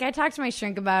thing. Is like I talked to my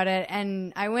shrink about it,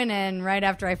 and I went in right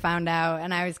after I found out,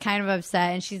 and I was kind of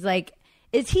upset, and she's like,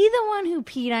 is he the one who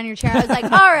peed on your chair? I was like,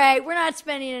 all right, we're not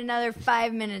spending another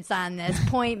 5 minutes on this.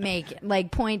 Point taken.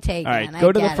 All right,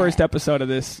 go to the first episode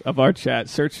of our chat.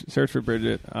 Search for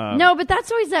Bridget. No, but that's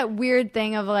always that weird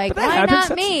thing of like, why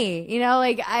not me? You know,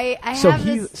 like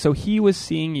So he was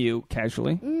seeing you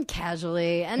casually?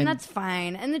 Casually, and that's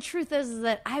fine. And the truth is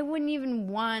that I wouldn't even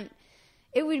want...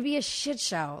 It would be a shit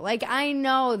show. Like, I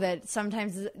know that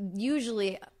sometimes,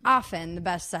 often, the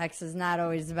best sex is not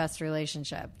always the best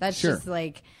relationship. That's just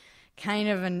like kind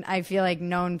of I feel like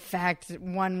known fact,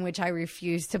 one which I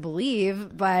refuse to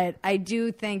believe. But I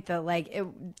do think that like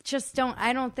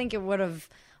I don't think it would have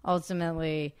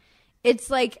ultimately. It's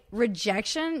like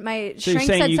rejection. My shrink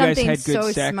said something had good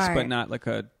so sex, smart. But not like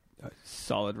a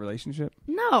solid relationship?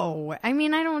 No. I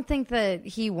mean, I don't think that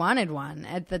he wanted one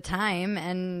at the time,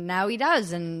 and now he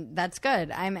does, and that's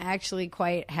good. I'm actually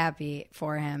quite happy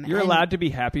for him. You're allowed to be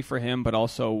happy for him, but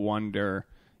also wonder,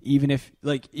 even if,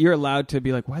 like, you're allowed to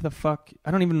be like, why the fuck?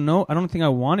 I don't even know. I don't think I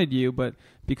wanted you, but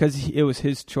because it was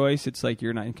his choice, it's like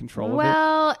you're not in control of it.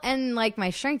 Well, and like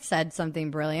my shrink said something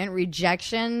brilliant.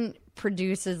 Rejection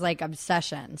produces, like,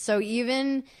 obsession. So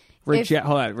even...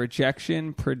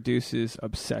 Rejection produces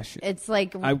obsession. It's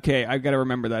like... Okay, I've got to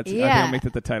remember that. Yeah. I think I'll make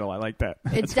that the title. I like that.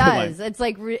 It does. It's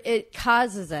like it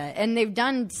causes it. And they've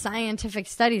done scientific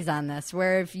studies on this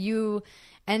where if you...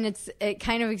 And it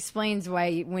kind of explains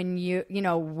why when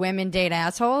women date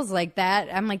assholes like that,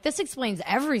 I'm like, this explains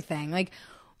everything. Like...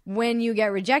 When you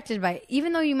get rejected by,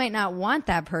 even though you might not want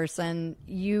that person,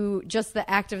 just the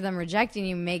act of them rejecting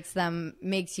you makes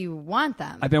you want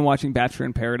them. I've been watching Bachelor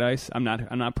in Paradise. I'm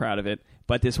not proud of it,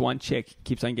 but this one chick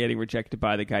keeps on getting rejected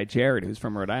by the guy Jared, who's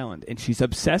from Rhode Island, and she's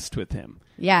obsessed with him.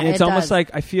 Yeah, and it's almost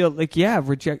like I feel like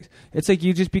reject. It's like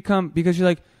you just become because you're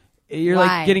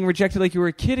like getting rejected like you were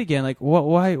a kid again. Like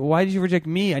why did you reject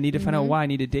me? I need to find out why. I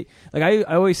need to date. Like I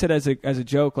always said as a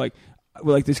joke, like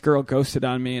like this girl ghosted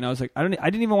on me, and I was like, I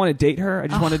didn't even want to date her. I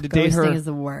just wanted to date her. Ghosting is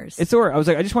the worst. It's the worst. I was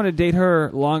like, I just wanted to date her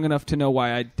long enough to know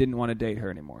why I didn't want to date her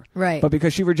anymore. Right. But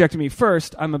because she rejected me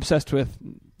first, I'm obsessed with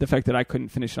the fact that I couldn't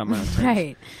finish it on my own terms.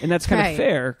 Right. And that's kind of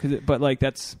fair, but like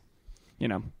that's,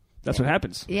 that's what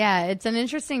happens. Yeah, it's an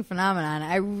interesting phenomenon.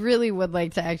 I really would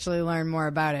like to actually learn more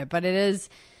about it, but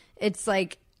it's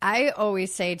like, I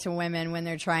always say to women when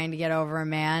they're trying to get over a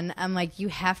man, I'm like, you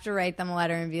have to write them a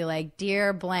letter and be like,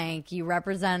 dear blank, you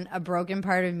represent a broken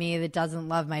part of me that doesn't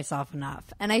love myself enough.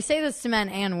 And I say this to men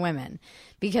and women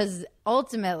because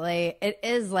ultimately it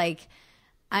is like,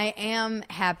 I am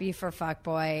happy for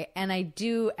fuckboy, and I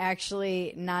do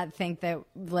actually not think that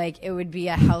like it would be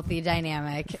a healthy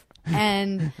dynamic.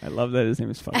 And I love that his name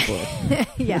is fuckboy.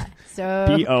 Yeah.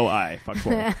 So B-O-I,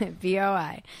 fuckboy.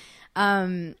 B-O-I.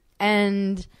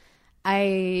 And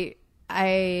I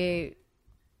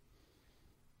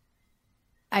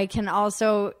can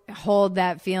also hold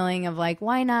that feeling of like,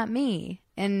 why not me?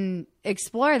 And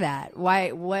explore that.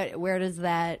 Where does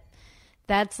that,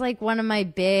 that's like one of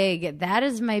my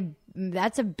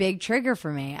that's a big trigger for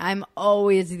me. I'm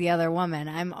always the other woman.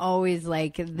 I'm always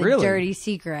like the dirty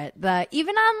secret.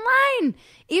 Even online.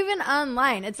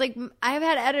 It's like I've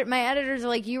had my editors are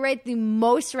like, you write the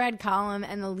most read column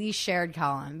and the least shared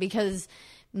column because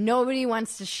nobody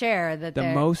wants to share that. The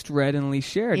most read and least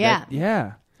shared. Yeah.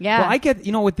 Yeah. Yeah. Well, I get,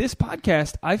 with this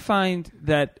podcast, I find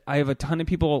that I have a ton of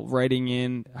people writing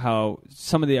in how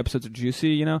some of the episodes are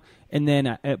juicy, and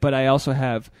then, but I also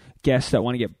have guests that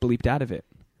want to get bleeped out of it.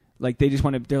 Like they just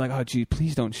want to, they're like, oh, gee,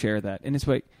 please don't share that. And it's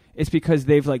like, it's because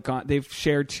they've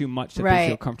shared too much that they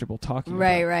feel comfortable talking about.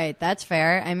 Right. That's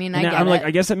fair. I mean, I'm like, I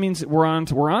guess that means we're on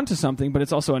to something, but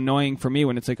it's also annoying for me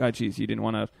when it's like, oh, geez, you didn't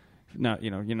want to. No,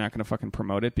 you're not going to fucking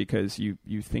promote it because you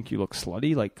think you look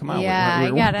slutty. Like, come on. Yeah,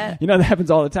 I get it. That happens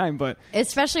all the time. But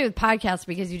especially with podcasts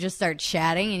because you just start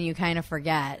chatting and you kind of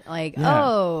forget. Like,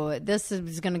 oh, this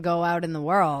is going to go out in the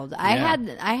world. Yeah.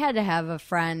 I had to have a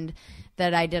friend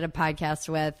that I did a podcast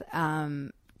with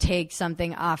take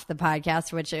something off the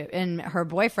podcast, and her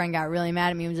boyfriend got really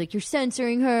mad at me and was like, you're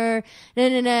censoring her.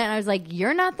 And I was like,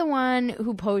 you're not the one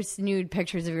who posts nude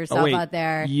pictures of yourself out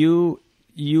there.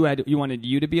 You wanted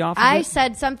you to be off of I it?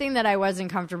 said something that I wasn't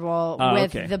comfortable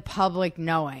with the public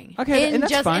knowing. Okay, and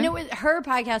that's fine. And her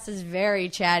podcast is very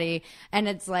chatty, and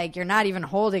it's like you're not even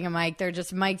holding a mic. They're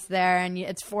just mics there, and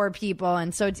it's 4 people,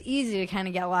 and so it's easy to kind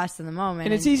of get lost in the moment.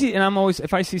 And it's easy, and I'm always,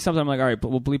 if I see something, I'm like, all right, but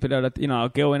we'll bleep it out. I'll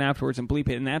go in afterwards and bleep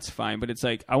it, and that's fine. But it's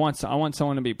like I want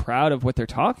someone to be proud of what they're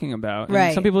talking about. And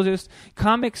right. Some people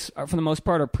comics are, for the most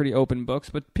part, are pretty open books,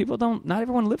 but people don't. Not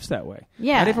everyone lives that way.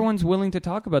 Yeah. Not everyone's willing to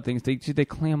talk about things. They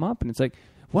clam up, and it's like,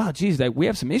 wow, geez, we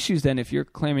have some issues then if you're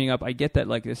clamming up. I get that,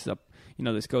 like, this is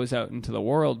this goes out into the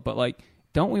world, but like,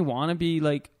 don't we want to be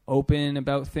like open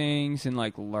about things and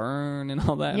like learn and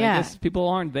all that? Yeah. I guess people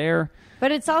aren't there.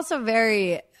 But it's also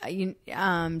very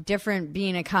different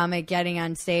being a comic, getting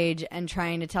on stage and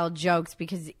trying to tell jokes,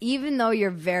 because even though you're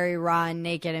very raw and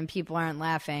naked and people aren't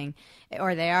laughing,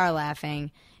 or they are laughing,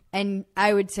 and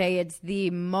I would say it's the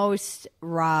most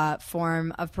raw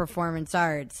form of performance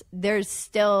arts, there's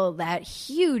still that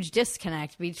huge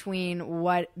disconnect between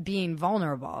being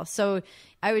vulnerable. So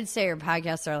I would say your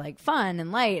podcasts are like fun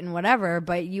and light and whatever,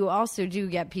 but you also do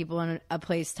get people in a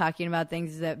place talking about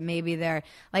things that maybe they're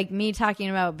like, me talking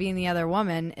about being the other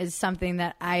woman is something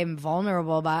that I'm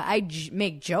vulnerable about. I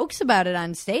make jokes about it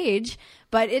on stage,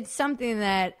 but it's something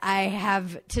that I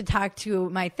have to talk to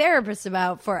my therapist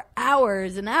about for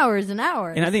hours and hours and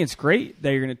hours. And I think it's great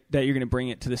that you're gonna bring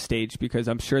it to the stage, because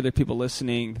I'm sure there are people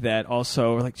listening that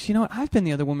also are like, I've been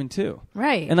the other woman too,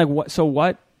 right? And like, what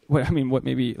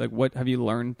have you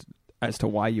learned as to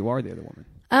why you are the other woman?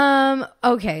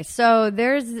 Okay, so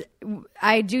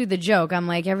I do the joke. I'm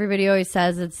like, everybody always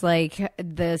says it's like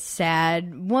the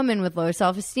sad woman with low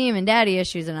self-esteem and daddy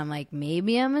issues. And I'm like,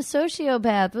 maybe I'm a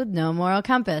sociopath with no moral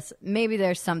compass. Maybe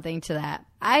there's something to that.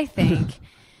 I think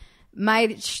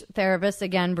my therapist,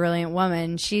 again, brilliant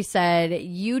woman, she said,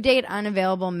 you date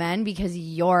unavailable men because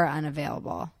you're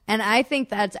unavailable. And I think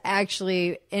that's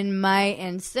actually, in my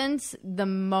instance, the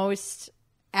most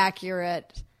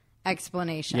accurate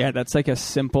explanation. Yeah, that's like a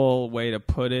simple way to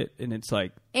put it, and it's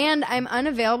like... And I'm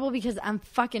unavailable because I'm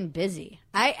fucking busy.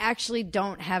 I actually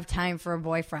don't have time for a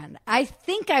boyfriend. I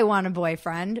think I want a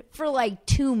boyfriend for like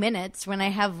 2 minutes when I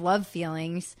have love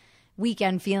feelings,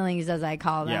 weekend feelings as I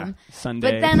call them. Yeah, Sunday.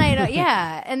 But then I don't,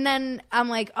 yeah. And then I'm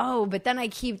like, oh, but then I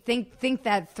keep think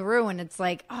that through, and it's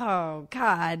like, oh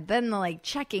God, then the like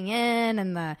checking in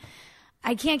and the...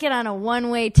 I can't get on a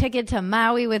one-way ticket to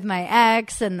Maui with my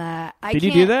ex, and Did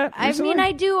you do that recently? I mean,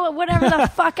 I do whatever the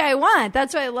fuck I want.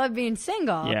 That's why I love being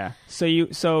single. Yeah. So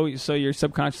you're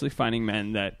subconsciously finding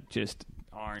men that just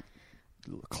aren't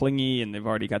clingy and they've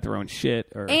already got their own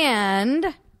shit. And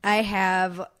I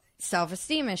have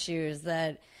self-esteem issues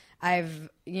that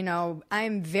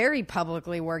I'm very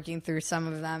publicly working through some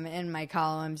of them in my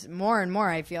columns, more and more,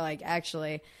 I feel like,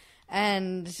 actually.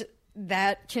 And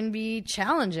that can be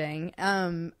challenging.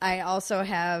 I also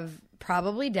have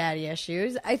probably daddy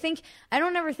issues. I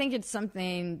don't ever think it's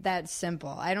something that simple.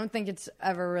 I don't think it's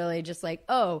ever really just like,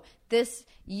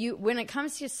 when it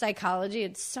comes to psychology,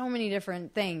 it's so many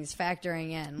different things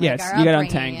factoring in. Like yes, you got to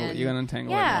untangle it. You got to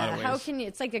untangle it in a lot of ways. How can you?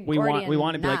 It's like a we want to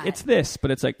be knot. like, it's this,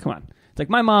 but it's like, come on. It's like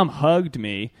my mom hugged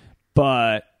me,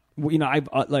 but I've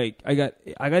I got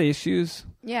issues.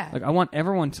 Yeah. Like I want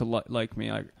everyone to like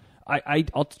me. Like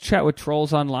I'll chat with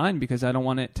trolls online because I don't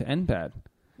want it to end bad.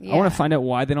 Yeah. I want to find out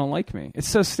why they don't like me. It's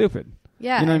so stupid.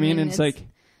 Yeah. You know what I mean? And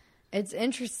it's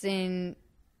interesting.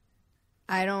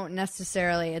 I don't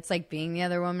necessarily, it's like being the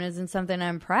other woman isn't something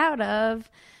I'm proud of,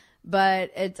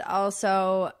 but it's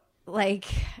also like,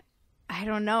 I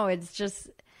don't know. It's just,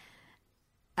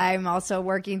 I'm also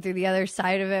working through the other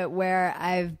side of it where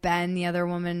I've been the other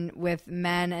woman with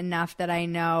men enough that I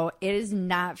know it is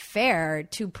not fair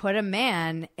to put a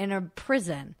man in a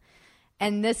prison.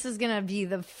 And this is going to be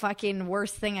the fucking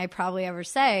worst thing I probably ever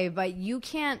say, but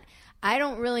I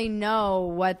don't really know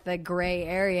what the gray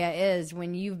area is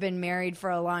when you've been married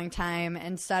for a long time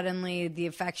and suddenly the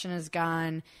affection is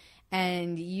gone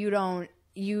and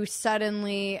you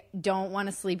suddenly don't want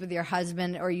to sleep with your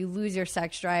husband, or you lose your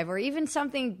sex drive, or even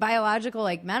something biological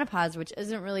like menopause, which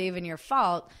isn't really even your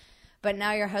fault, but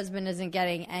now your husband isn't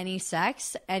getting any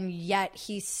sex and yet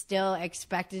he's still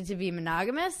expected to be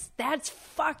monogamous. That's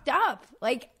fucked up.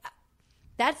 Like,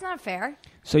 that's not fair.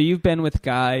 So you've been with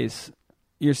guys,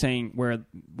 you're saying,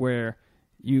 where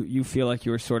you feel like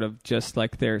you were sort of just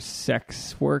like their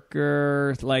sex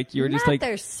worker, like you were just like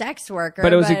their sex worker,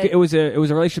 but it was a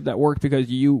relationship that worked because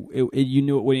you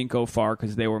knew it wouldn't go far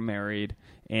because they were married,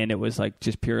 and it was like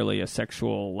just purely a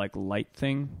sexual like light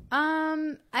thing.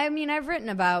 I mean, I've written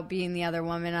about being the other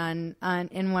woman on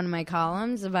in one of my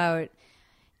columns about.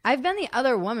 I've been the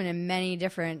other woman in many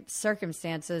different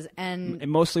circumstances, and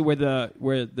mostly where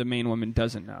the main woman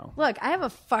doesn't know. Look, I have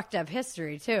a fucked up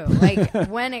history too. Like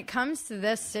when it comes to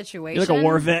this situation, you're like a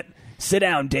war vet. Sit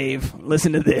down, Dave.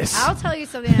 Listen to this. I'll tell you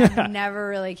something I've never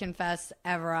really confessed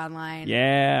ever online.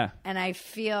 Yeah, and I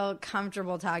feel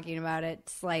comfortable talking about it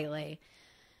slightly,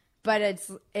 but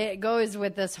it goes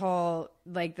with this whole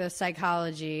like the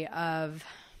psychology of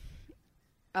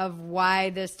why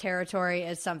this territory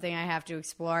is something I have to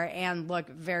explore and look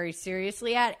very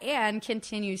seriously at, and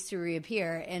continues to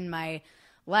reappear in my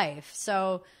life.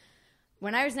 So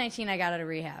when I was 19, I got out of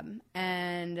rehab,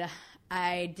 and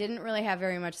I didn't really have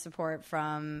very much support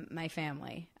from my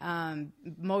family,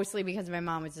 mostly because my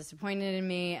mom was disappointed in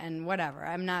me and whatever.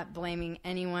 I'm not blaming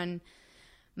anyone.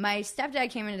 My stepdad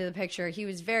came into the picture. He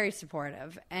was very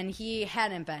supportive, and he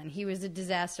hadn't been. He was a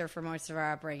disaster for most of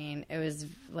our upbringing. It was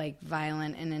like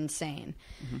violent and insane.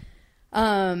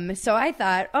 Mm-hmm. So I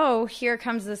thought, oh, here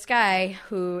comes this guy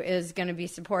who is going to be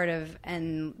supportive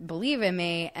and believe in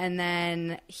me. And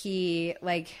then he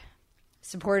like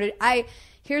supported.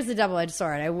 Here's the double-edged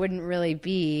sword. I wouldn't really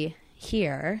be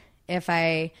here if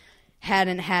I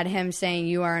hadn't had him saying,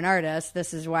 you are an artist,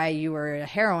 this is why you were a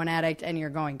heroin addict and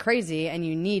you're going crazy and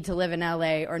you need to live in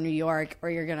LA or New York or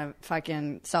you're going to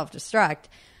fucking self-destruct.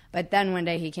 But then one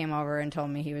day he came over and told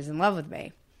me he was in love with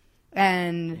me.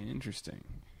 And interesting.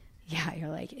 Yeah, you're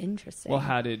like, interesting. Well,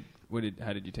 how did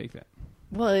you take that?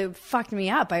 Well, it fucked me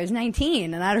up. I was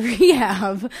 19 and out of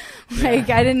rehab. I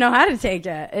didn't know how to take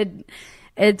it.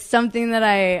 It's something that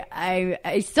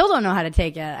I still don't know how to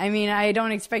take it. I mean, I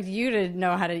don't expect you to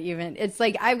know how to even. It's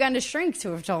like I've gone to shrinks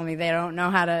who have told me they don't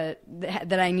know how to,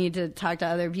 that I need to talk to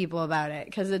other people about it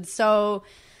because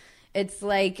it's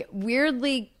like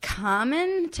weirdly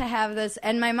common to have this.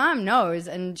 And my mom knows,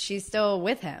 and she's still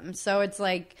with him. So it's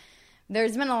like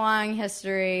there's been a long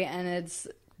history, and it's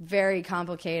very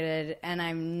complicated. And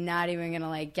I'm not even gonna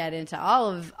like get into all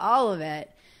of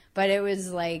it. But it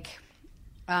was like.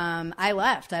 I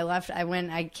left.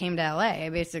 I came to LA. I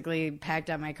basically packed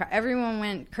up my car. Everyone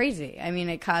went crazy. I mean,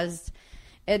 it's caused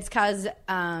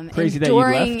crazy enduring, that you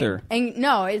left her.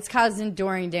 No, it's caused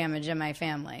enduring damage in my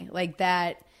family. Like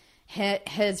that,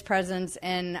 his presence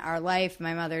in our life,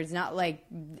 my mother's not like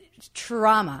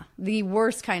trauma, the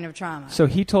worst kind of trauma. So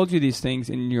he told you these things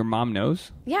and your mom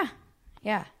knows? Yeah.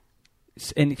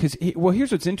 And because,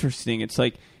 here's what's interesting. It's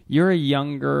like, you're a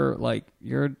younger, like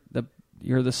you're the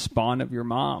you're the spawn of your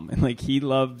mom, and like he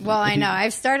loved. Well, I know.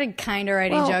 I've started kind of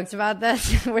writing jokes about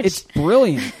this. Which, it's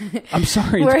brilliant. I'm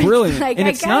sorry, it's brilliant, like, and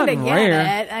it's not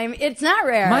rare. It's not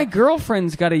rare. My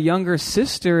girlfriend's got a younger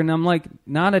sister, and I'm like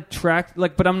not attracted.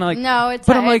 Like, but I'm like no, it's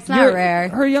but not, I'm like it's not rare.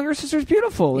 Her younger sister's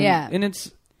beautiful. And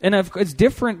it's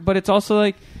different, but it's also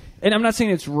like, and I'm not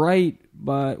saying it's right.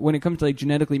 But when it comes to like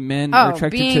genetically men are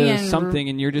attracted to something,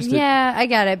 and you're just I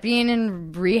get it. Being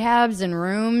in rehabs and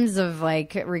rooms of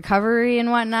like recovery and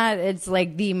whatnot, it's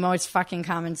like the most fucking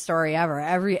common story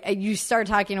ever. You start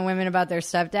talking to women about their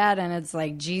stepdad, and it's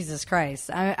like Jesus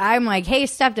Christ. I'm like, hey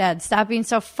stepdad, stop being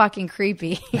so fucking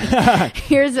creepy.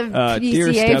 Here's a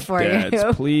PCA for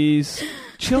you. Please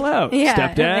chill out,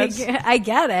 stepdads. I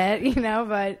get it,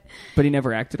 but he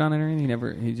never acted on it or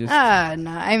anything. He just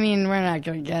no. I mean, we're not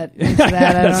going to get into that.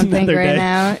 I don't think right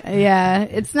now. Yeah,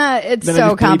 it's not. It's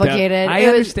so complicated. I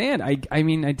understand. I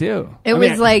mean, I do. It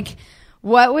was like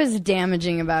what was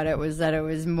damaging about it was that it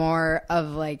was more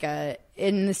of like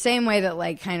in the same way that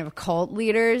like kind of cult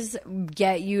leaders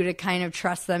get you to kind of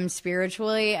trust them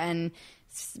spiritually and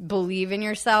believe in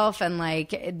yourself, and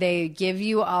like they give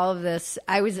you all of this.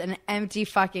 I was an empty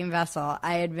fucking vessel.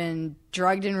 I had been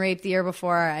drugged and raped the year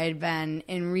before. I had been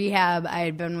in rehab. I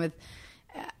had been with.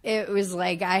 It was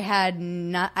like I had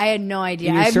no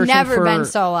idea. I've never been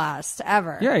so lost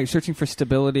ever. Yeah, you're searching for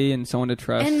stability and someone to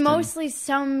trust, and mostly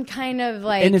some kind of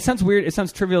like. And it sounds weird. It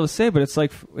sounds trivial to say, but it's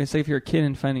like if you're a kid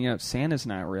and finding out Santa's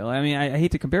not real. I mean, I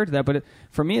hate to compare it to that, but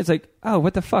for me, it's like, oh,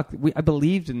 what the fuck? I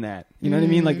believed in that. You know what I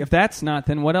mean? Like, if that's not,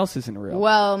 then what else isn't real?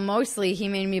 Well, mostly he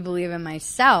made me believe in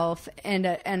myself, and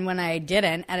when I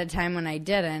didn't, at a time when I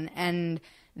didn't, and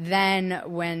then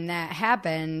when that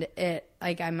happened, it.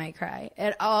 Like, I might cry.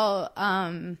 It all,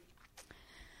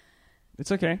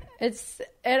 it's okay.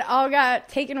 It all got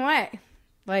taken away.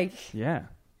 Like, yeah.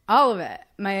 All of it.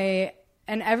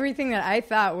 And everything that I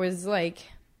thought was, like,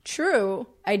 true,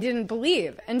 I didn't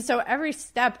believe. And so every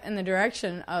step in the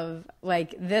direction of,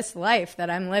 like, this life that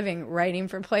I'm living, writing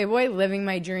for Playboy, living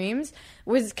my dreams,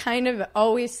 was kind of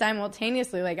always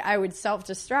simultaneously, like, I would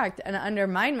self-destruct and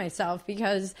undermine myself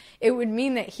because it would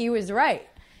mean that he was right.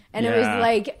 And it was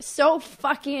like so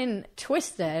fucking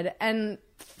twisted and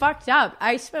fucked up.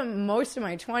 I spent most of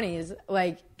my 20s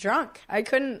like drunk. I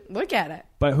couldn't look at it.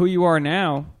 But who you are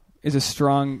now is a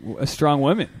strong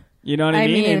woman. You know what I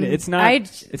mean? And it's not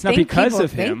because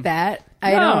of him. Think that.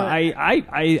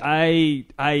 I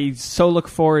so look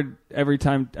forward every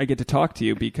time I get to talk to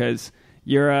you because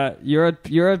you're a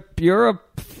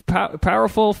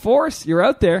powerful force. You're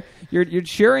out there. You're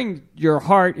sharing your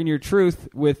heart and your truth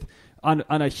with. On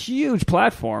a huge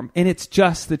platform, and it's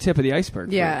just the tip of the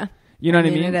iceberg. Yeah, you know what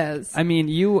I mean. It is. I mean,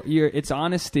 it's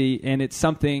honesty, and it's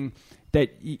something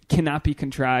that cannot be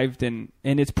contrived, and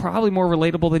it's probably more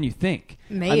relatable than you think.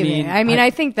 Maybe. I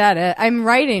think that I'm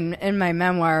writing in my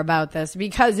memoir about this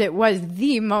because it was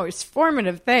the most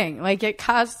formative thing. Like, it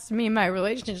cost me my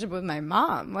relationship with my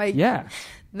mom. Like,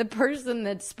 the person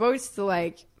that's supposed to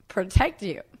like protect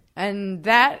you, and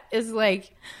that is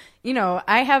like.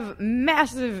 I have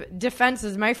massive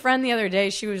defenses. My friend the other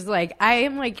day, she was like, I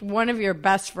am like one of your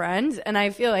best friends, and I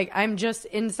feel like I'm just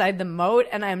inside the moat,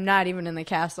 and I'm not even in the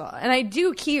castle. And I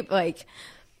do keep like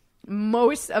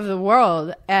most of the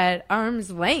world at arm's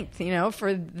length,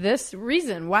 for this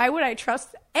reason. Why would I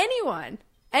trust anyone?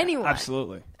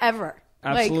 Absolutely. Ever.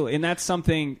 Absolutely. And that's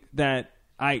something that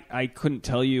I couldn't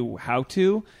tell you how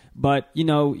to. But,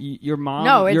 your mom...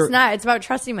 No, it's not. It's about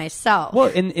trusting myself. Well,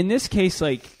 in this case,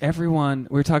 like, everyone...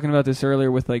 We were talking about this earlier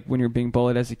with, like, when you're being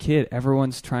bullied as a kid.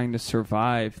 Everyone's trying to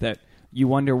survive. That you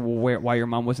wonder why your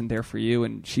mom wasn't there for you,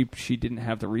 and she didn't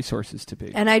have the resources to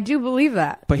be. And I do believe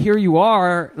that. But here you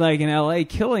are, like, in L.A.,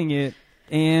 killing it,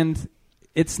 and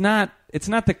it's not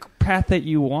the path that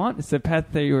you want. It's the path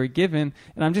that you were given.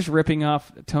 And I'm just ripping off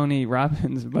Tony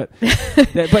Robbins, but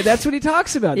but that's what he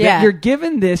talks about. Yeah. That you're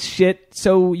given this shit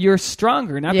so you're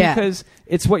stronger, not because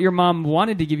it's what your mom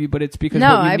wanted to give you, but it's because what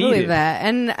you needed. No, I believe that.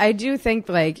 And I do think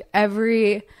like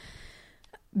every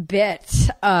bit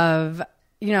of...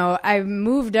 I've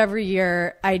moved every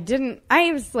year. I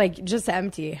was like just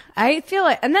empty. I feel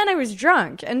like, and then I was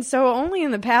drunk. And so only in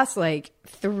the past like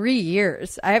 3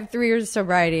 years, I have 3 years of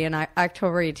sobriety and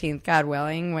October 18th, God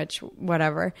willing, which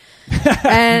whatever.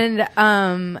 And,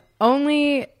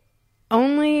 only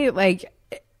like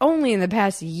only in the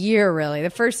past year, really. The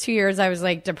first 2 years I was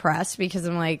like depressed because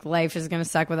I'm like, life is going to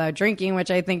suck without drinking,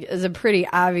 which I think is a pretty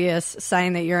obvious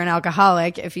sign that you're an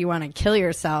alcoholic if you want to kill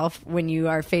yourself when you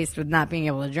are faced with not being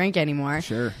able to drink anymore.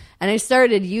 Sure. And I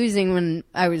started using when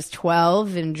I was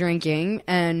 12 and drinking,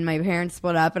 and my parents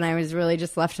split up, and I was really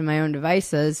just left to my own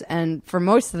devices. And for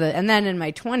most of and then in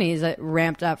my 20s, it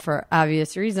ramped up for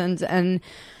obvious reasons. And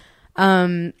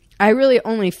I really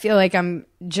only feel like I'm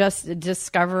just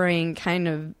discovering kind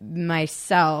of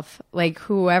myself, like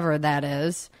whoever that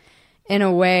is, in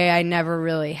a way I never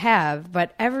really have.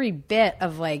 But every bit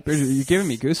of like... Bridget, you're giving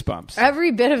me goosebumps.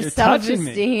 Every bit of You're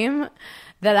self-esteem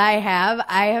that I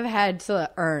have had to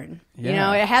earn. Yeah. You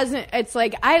know, it hasn't, it's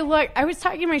like, I was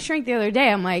talking to my shrink the other day.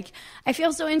 I'm like, I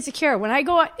feel so insecure. When I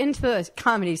go into the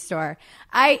comedy store,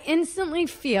 I instantly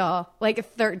feel like a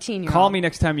 13-year-old. Call me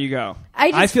next time you go.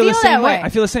 I feel the same way. I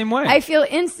feel the same way. I feel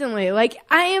instantly like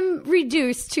I am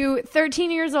reduced to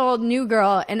 13 years old, new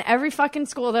girl in every fucking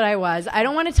school that I was. I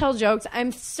don't want to tell jokes.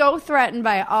 I'm so threatened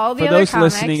by all the For other those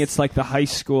comics. listening, it's like the high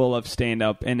school of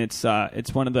stand-up, and it's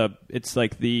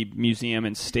like the museum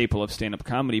and staple of stand-up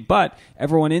comedy. But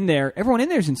everyone in there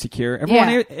is insecure.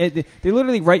 They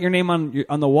literally write your name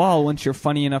on the wall once you're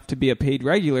funny enough to be a paid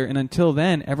regular, and until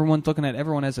then, everyone's looking at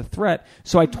everyone as a threat.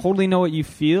 So I totally know what you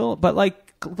feel, but like,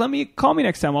 call me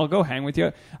next time. I'll go hang with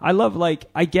you. I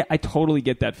totally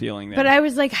get that feeling there. But I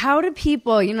was like, how do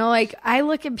people, you know, like I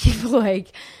look at people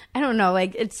like, I don't know,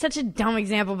 like it's such a dumb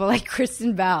example, but like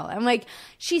Kristen Bell. I'm like,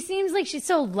 she seems like she's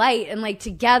so light and like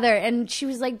together. And she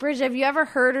was like, Bridget, have you ever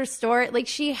heard her story? Like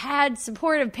she had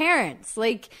supportive parents.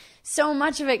 Like so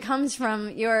much of it comes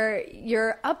from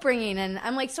your upbringing. And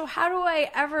I'm like, so how do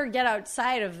I ever get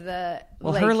outside of the...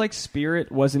 Well, her like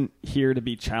spirit wasn't here to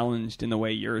be challenged in the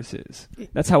way yours is.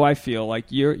 That's how I feel. Like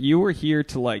you were here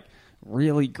to like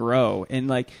really grow. And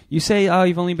like you say, oh,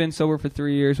 you've only been sober for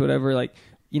 3 years, whatever. Like,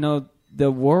 you know, the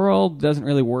world doesn't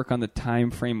really work on the time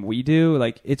frame we do.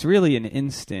 Like it's really an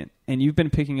instant. And you've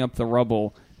been picking up the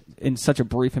rubble in such a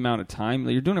brief amount of time.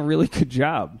 You're doing a really good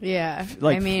job. Yeah.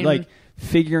 Like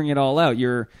figuring it all out.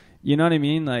 You know what I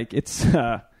mean? Like it's...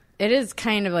 It is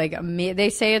kind of like,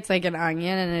 they say it's like an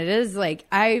onion, and it is like,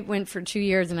 I went for 2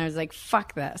 years and I was like,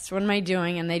 fuck this. What am I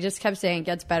doing? And they just kept saying, it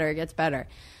gets better, it gets better.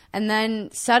 And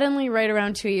then suddenly right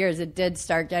around 2 years, it did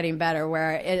start getting better,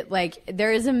 where it like,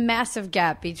 there is a massive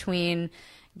gap between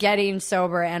getting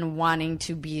sober and wanting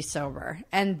to be sober.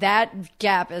 And that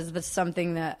gap is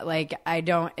something that like,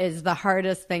 is the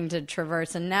hardest thing to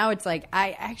traverse. And now it's like,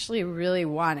 I actually really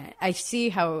want it. I see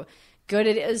how good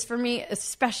it is for me,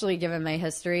 especially given my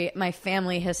history, my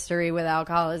family history with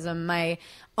alcoholism, my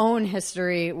own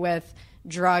history with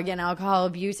drug and alcohol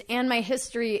abuse, and my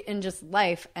history in just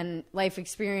life and life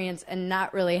experience, and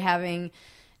not really having,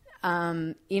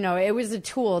 it was a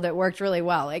tool that worked really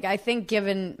well. Like I think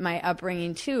given my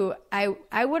upbringing too,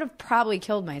 I would have probably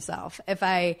killed myself if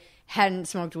I hadn't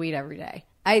smoked weed every day.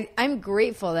 I'm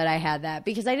grateful that I had that,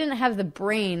 because I didn't have the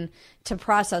brain to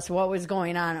process what was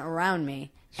going on around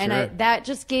me. Sure. And that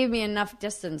just gave me enough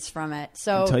distance from it.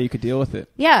 So until you could deal with it.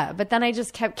 Yeah, but then I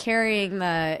just kept carrying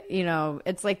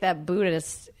it's like that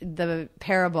the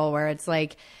parable where it's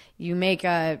like you make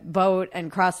a boat and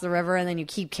cross the river, and then you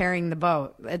keep carrying the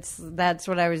boat. That's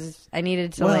what I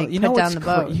needed to put down the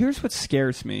boat. Here's what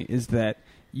scares me is that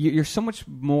you're so much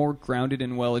more grounded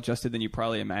and well-adjusted than you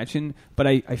probably imagine. But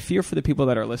I fear for the people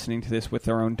that are listening to this with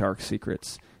their own dark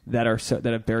secrets that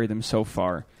have buried them so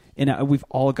far. And we've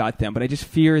all got them, but I just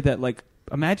fear that, like,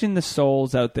 imagine the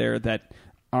souls out there that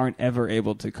aren't ever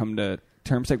able to come to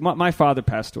terms. Like, my father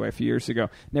passed away a few years ago.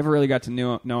 Never really got to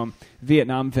know him.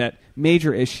 Vietnam vet,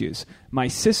 major issues. My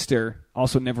sister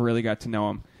also never really got to know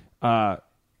him.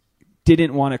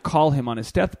 Didn't want to call him on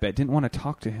his deathbed. Didn't want to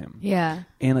talk to him. Yeah.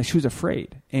 And like she was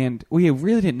afraid. And we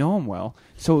really didn't know him well,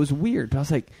 so it was weird. But I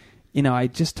was like, I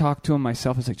just talked to him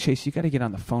myself. I was like, Chase, you got to get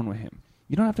on the phone with him.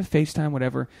 You don't have to FaceTime,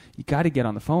 whatever. You got to get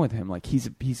on the phone with him. Like he's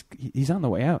on the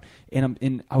way out.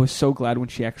 And I was so glad when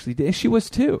she actually did. She was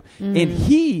too. Mm-hmm. And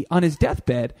he, on his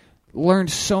deathbed,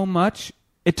 learned so much.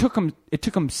 It took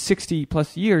him 60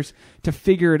 plus years to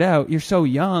figure it out. You're so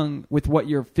young with what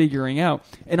you're figuring out,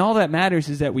 and all that matters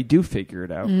is that we do figure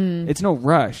it out. Mm. It's no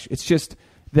rush. It's just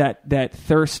that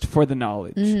thirst for the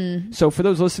knowledge. Mm-hmm. So for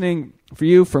those listening, for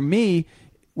you, for me.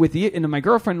 And my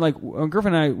girlfriend,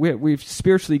 and I, we've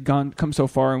spiritually come so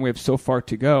far, and we have so far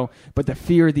to go. But the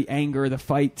fear, the anger, the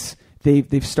fights,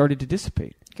 they've started to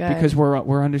dissipate. Good. Because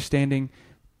we're understanding.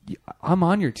 I'm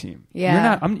on your team.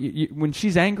 Yeah. You're not. When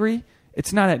she's angry,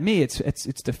 it's not at me. It's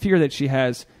the fear that she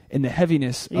has, and the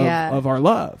heaviness Yeah. of our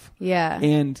love. Yeah.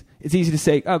 And it's easy to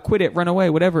say, oh, quit it, run away,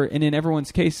 whatever. And in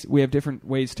everyone's case, we have different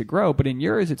ways to grow. But in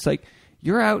yours, it's like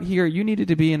you're out here. You needed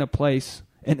to be in a place.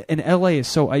 And LA is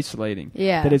so isolating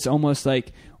that it's almost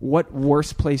like, what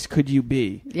worse place could you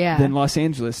be than Los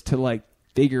Angeles to like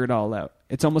figure it all out?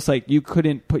 It's almost like you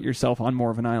couldn't put yourself on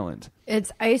more of an island.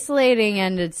 It's isolating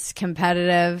and it's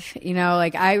competitive. You know,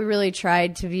 like I really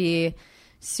tried to be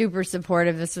super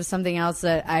supportive. This was something else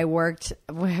that I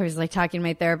was like talking to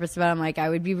my therapist about. I'm like, I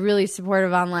would be really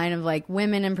supportive online of like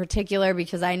women in particular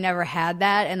because I never had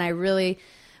that. And I really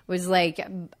was like,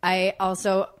 I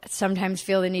also sometimes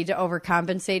feel the need to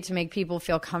overcompensate to make people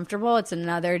feel comfortable. It's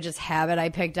another just habit I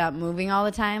picked up moving all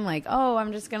the time. Like, oh,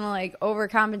 I'm just going to like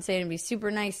overcompensate and be super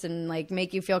nice and like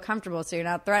make you feel comfortable so you're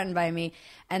not threatened by me.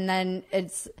 And then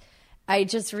I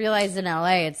just realized in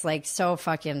LA, it's like so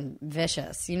fucking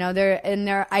vicious. You know,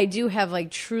 I do have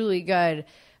like truly good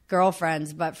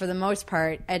girlfriends, but for the most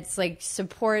part, it's like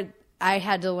support. I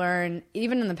had to learn,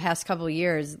 even in the past couple of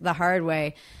years, the hard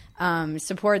way.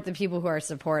 Support the people who are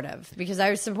supportive, because I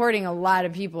was supporting a lot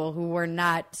of people who were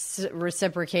not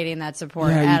reciprocating that support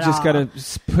at all. Yeah, you just got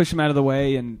to push them out of the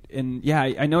way. And yeah,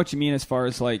 I know what you mean as far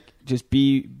as like just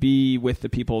be with the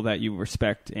people that you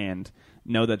respect and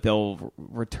know that they'll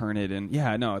return it. And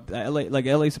yeah, no,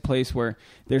 LA's a place where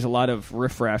there's a lot of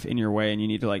riffraff in your way and you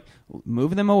need to like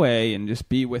move them away and just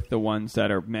be with the ones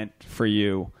that are meant for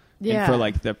you and for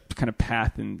like the kind of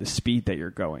path and the speed that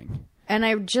you're going. And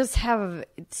I just have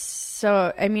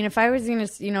I mean, if I was going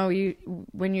to, you know,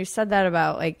 when you said that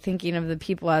about like thinking of the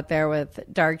people out there with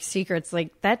dark secrets,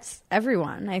 like that's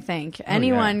everyone, I think.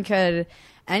 Anyone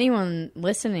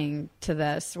listening to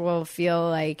this will feel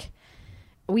like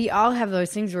we all have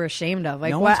those things we're ashamed of.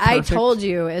 Like what I told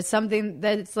you is something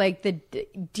that's like the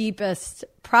deepest,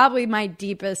 probably my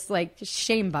deepest like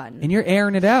shame button. And you're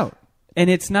airing it out. And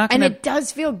it's not gonna... And it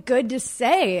does feel good to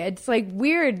say. It's like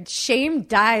weird. Shame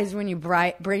dies when you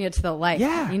bring it to the light.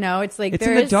 Yeah. You know, it's like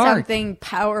there is something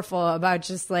powerful about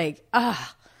just like,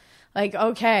 like,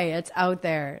 okay, it's out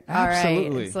there. Absolutely.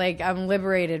 All right. It's like I'm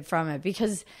liberated from it,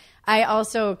 because I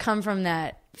also come from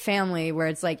that family where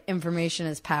it's like information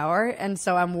is power. And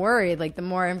so I'm worried, like the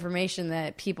more information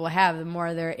that people have, the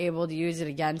more they're able to use it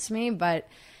against me. But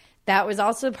that was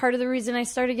also part of the reason I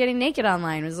started getting naked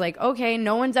online. It was like, okay,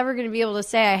 no one's ever going to be able to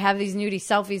say I have these nudie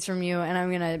selfies from you and I'm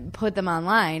going to put them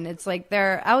online. It's like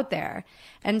they're out there.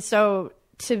 And so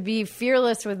to be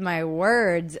fearless with my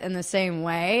words in the same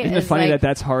way. Isn't it funny like,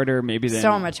 that's harder maybe than...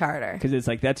 So much harder. Because it's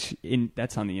like that's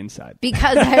on the inside.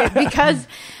 Because I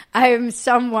have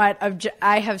somewhat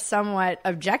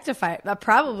objectified,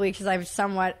 probably because I've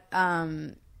somewhat...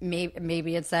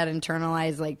 Maybe it's that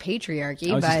internalized like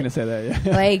patriarchy. I was just gonna say that.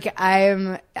 Yeah. Like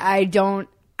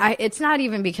it's not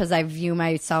even because I view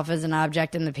myself as an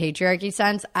object in the patriarchy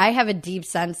sense. I have a deep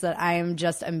sense that I am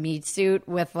just a meat suit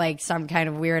with like some kind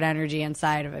of weird energy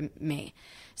inside of me.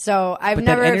 So I've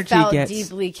never felt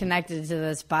deeply connected to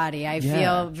this body. I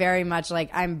feel very much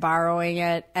like I'm borrowing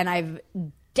it, and I've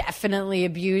definitely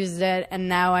abused it, and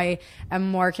now I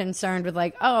am more concerned with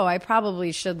like, oh, I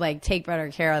probably should like take better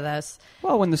care of this.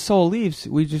 Well, when the soul leaves,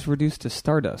 we just reduce to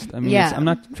stardust. I mean, I'm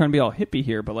not trying to be all hippie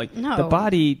here, but like the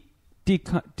body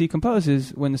decomposes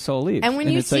when the soul leaves. And when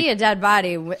you see a dead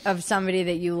body of somebody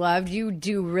that you loved, you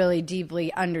do really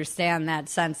deeply understand that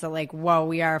sense that like, whoa,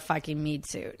 we are a fucking meat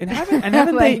suit. And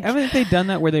haven't they done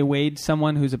that where they weighed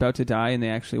someone who's about to die and they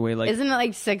actually weigh like... Isn't it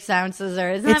like 6 ounces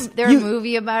or isn't there a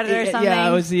movie about it or something? Yeah,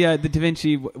 it was the Da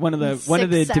Vinci, one of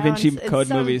the Da Vinci Code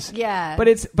movies. Yeah. But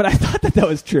I thought that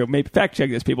was true. Maybe fact check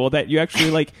this, people, that you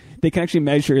actually like... They can actually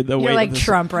measure the weight. You're like of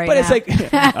Trump right now. now. But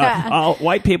it's like all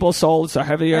white people's souls are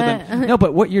heavier than... No,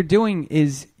 but what you're doing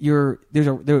is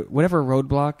whatever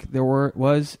roadblock there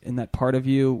was in that part of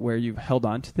you where you've held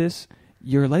on to this,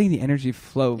 you're letting the energy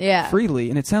flow freely.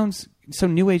 And it sounds so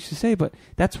new age to say, but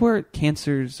that's where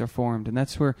cancers are formed, and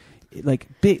that's where like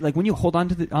when you hold on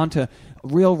to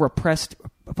real repressed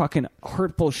fucking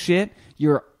hurtful shit,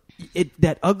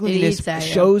 that ugliness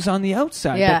shows on the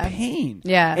outside. The pain,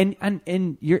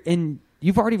 and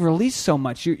you've already released so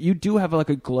much. You do have like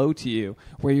a glow to you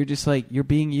where you're just like you're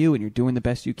being you and you're doing the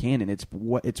best you can, and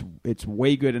it's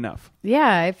way good enough.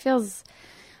 Yeah,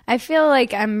 I feel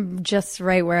like I'm just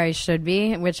right where I should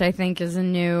be, which I think is a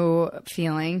new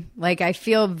feeling. Like I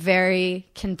feel very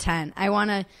content. I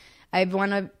want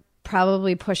to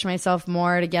probably push myself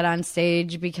more to get on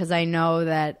stage, because I know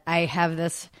that I have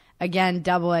this, again,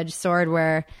 double-edged sword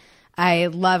where I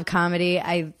love comedy.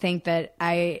 I think that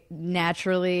I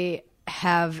naturally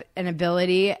have an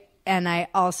ability I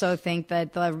also think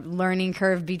that the learning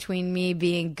curve between me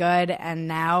being good and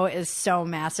now is so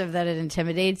massive that it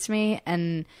intimidates me.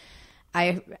 And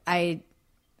I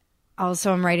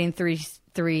also am writing three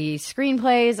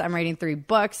screenplays. I'm writing 3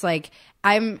 books. Like,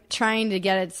 I'm trying to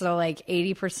get it so like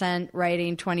 80%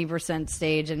 writing, 20%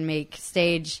 stage, and make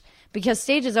stage, because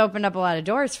stage has opened up a lot of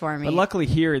doors for me. But luckily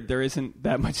here, there isn't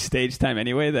that much stage time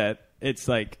anyway that it's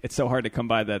like, it's so hard to come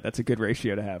by that. That's a good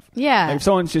ratio to have. Yeah. Like if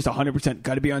someone's just 100%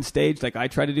 got to be on stage, like I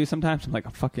try to do sometimes, I'm like,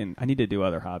 I need to do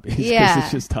other hobbies. Yeah. Because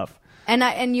it's just tough.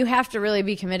 And you have to really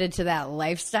be committed to that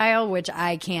lifestyle, which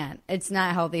I can't. It's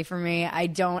not healthy for me.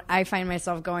 I find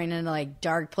myself going into like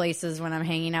dark places when I'm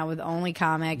hanging out with only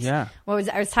comics. Yeah. I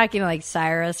was talking to like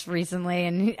Cyrus recently,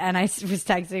 and I was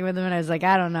texting with him, and I was like,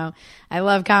 I don't know. I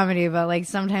love comedy, but like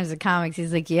sometimes the comics,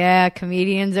 he's like, yeah,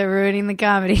 comedians are ruining the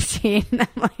comedy scene. I'm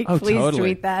like, please totally.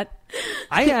 tweet that.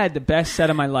 I had the best set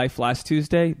of my life last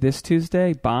Tuesday. This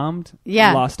Tuesday, bombed.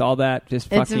 Yeah. Lost all that. Just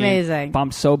fucking It's amazing.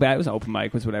 Bombed so bad. It was an open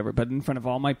mic, was whatever. But in front of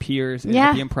all my peers at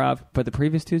Yeah. the Improv. But the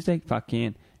previous Tuesday,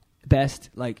 fucking best.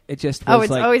 Like, it just was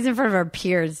It's like... always in front of our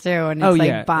peers, too, and it's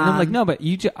like bomb. And I'm like, no, but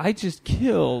I just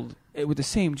killed it with the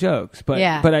same jokes. But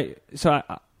Yeah.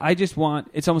 I just want,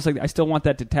 it's almost like I still want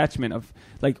that detachment of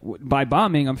like by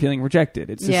bombing I'm feeling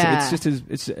rejected. It's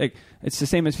the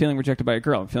same as feeling rejected by a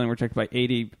girl. I'm feeling rejected by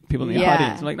 80 people in the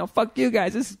audience. I'm like, no, fuck you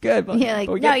guys, this is good. But, yeah, like,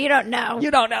 no, you don't know.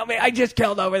 You don't know me. I just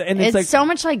killed over there. And It's like so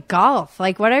much like golf.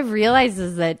 Like, what I've realized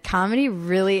is that comedy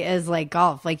really is like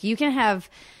golf. Like, you can have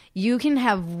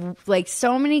like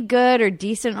so many good or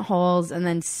decent holes, and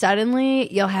then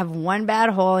suddenly you'll have one bad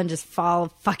hole and just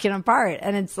fall fucking apart.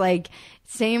 And it's like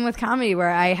same with comedy, where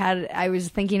I was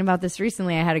thinking about this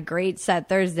recently. I had a great set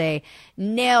Thursday,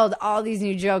 nailed all these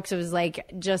new jokes. It was like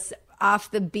just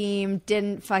off the beam,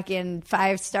 didn't fucking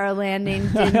 5-star landing,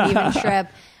 didn't even trip.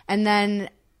 And then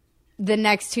the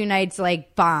next 2 nights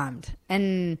like bombed.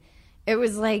 And it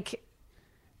was like,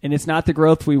 and it's not the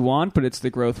growth we want, but it's the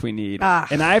growth we need.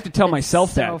 And I have to tell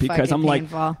myself so that, because I'm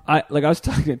painful. like, I was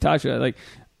talking to Tasha, like,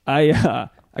 I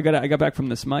got back from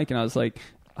this mic, and I was like,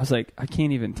 I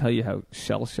can't even tell you how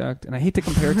shell-shocked, and I hate to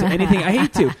compare it to anything. I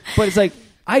hate to, but it's like,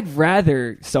 I'd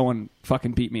rather someone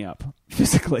fucking beat me up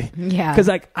physically. Yeah. Because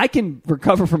like I can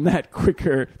recover from that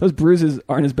quicker. Those bruises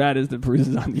aren't as bad as the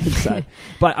bruises on the inside.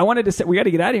 But I wanted to say, we got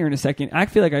to get out of here in a second. I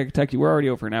feel like I could talk to you. We're already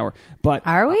over an hour. But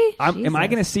are we? Am I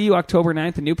going to see you October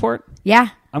 9th in Newport? Yeah.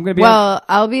 I'm going to be. Well,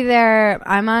 I'll be there.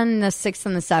 I'm on the 6th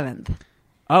and the 7th.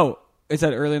 Oh, is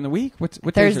that early in the week? What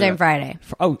Thursday and Friday.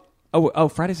 Oh,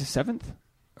 Friday's the 7th?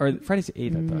 Or Friday's the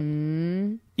 8th, I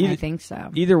thought. I think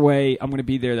so. Either way, I'm going to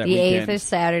be there that weekend. The 8th is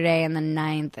Saturday, and the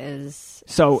 9th is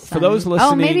So, Sunday. for those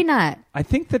listening... Oh, maybe not. I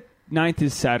think the 9th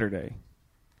is Saturday.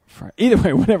 Either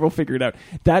way, whatever, we'll figure it out.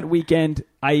 That weekend,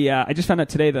 I just found out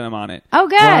today that I'm on it. Oh,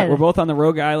 good. We're both on the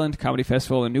Rogue Island Comedy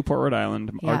Festival in Newport, Rhode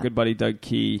Island. Yeah. Our good buddy Doug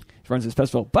Key runs this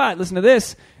festival. But listen to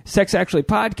this. Sex Actually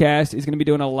Podcast is going to be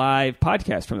doing a live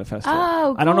podcast from the festival.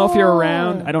 Oh, I don't know if you're cool.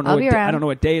 around. I don't know. I don't know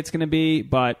what day it's going to be,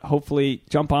 but hopefully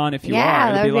jump on if you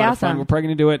are. It'll be a lot of fun. We're probably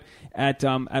going to do it at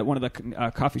one of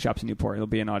the coffee shops in Newport. It'll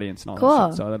be an audience and all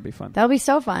that stuff, so that'll be fun. That'll be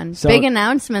so fun. Big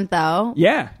announcement, though.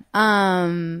 Yeah.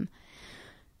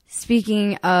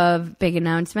 Speaking of big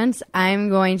announcements, I'm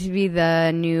going to be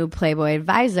the new Playboy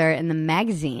advisor in the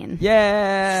magazine.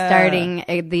 Yeah. Starting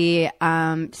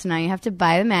so now you have to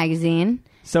buy the magazine.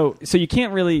 So you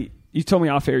can't really, you told me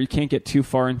off air, you can't get too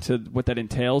far into what that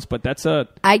entails, but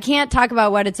I can't talk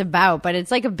about what it's about, but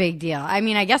it's like a big deal. I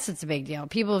mean, I guess it's a big deal.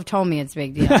 People have told me it's a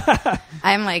big deal.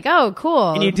 I'm like, oh,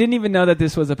 cool. And you didn't even know that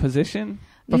this was a position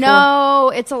before?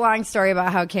 No, it's a long story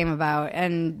about how it came about,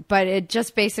 but it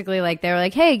just basically like they were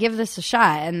like, "Hey, give this a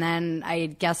shot," and then I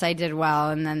guess I did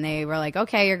well, and then they were like,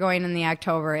 "Okay, you're going in the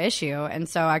October issue," and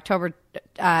so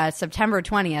September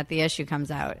 20th, the issue comes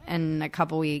out in a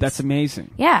couple weeks. That's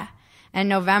amazing. Yeah, and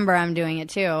November I'm doing it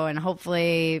too, and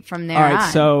hopefully from there on. All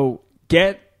right, so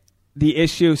get the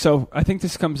issue. So I think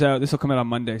this will come out on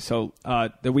Monday. So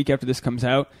the week after this comes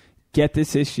out, get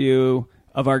this issue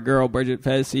of our girl Bridget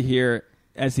Phetasy here.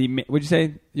 As what'd you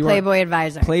say? Playboy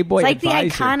advisor. Playboy it's like advisor.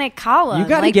 the iconic column. You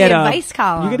gotta like get the advice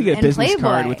column. You got to get a business Playboy.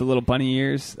 card with the little bunny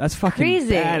ears. That's fucking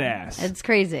crazy. badass. It's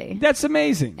crazy. That's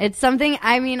amazing. It's something.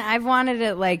 I mean, I've wanted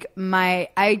it.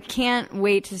 I can't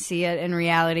wait to see it in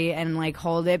reality and like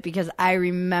hold it, because I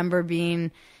remember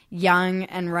being young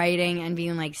and writing and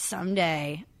being like,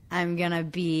 someday I'm gonna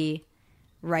be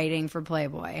writing for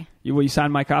Playboy. Will you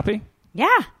sign my copy?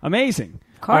 Yeah. Amazing.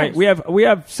 course. All right, we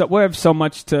have so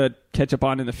much to catch up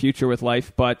on in the future with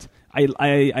life, but I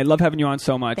love having you on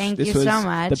so much. Thank this you was so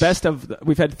much. The best of.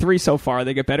 We've had 3 so far.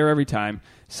 They get better every time.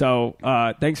 So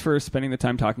thanks for spending the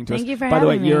time talking to us. Thank you for By the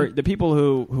way, having me. the people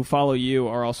who follow you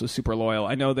are also super loyal.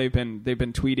 I know they've been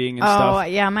tweeting and Oh, stuff.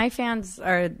 yeah, my fans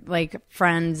are like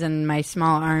friends and my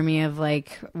small army of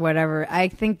like whatever. I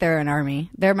think they're an army.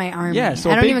 They're my army. Yeah, so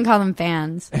I don't big- even call them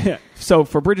fans. So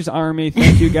for Bridget's Army,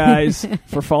 thank you guys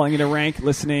for falling into rank,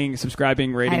 listening,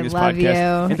 subscribing, rating I this love podcast.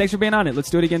 you. And thanks for being on it. Let's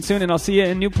do it again soon, and I'll see you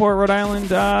in Newport, Rhode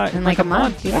Island in like a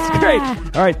month. That's Yeah. great.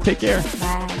 All right, take care.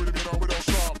 Bye.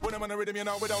 When I'm on the rhythm,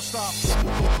 we don't stop.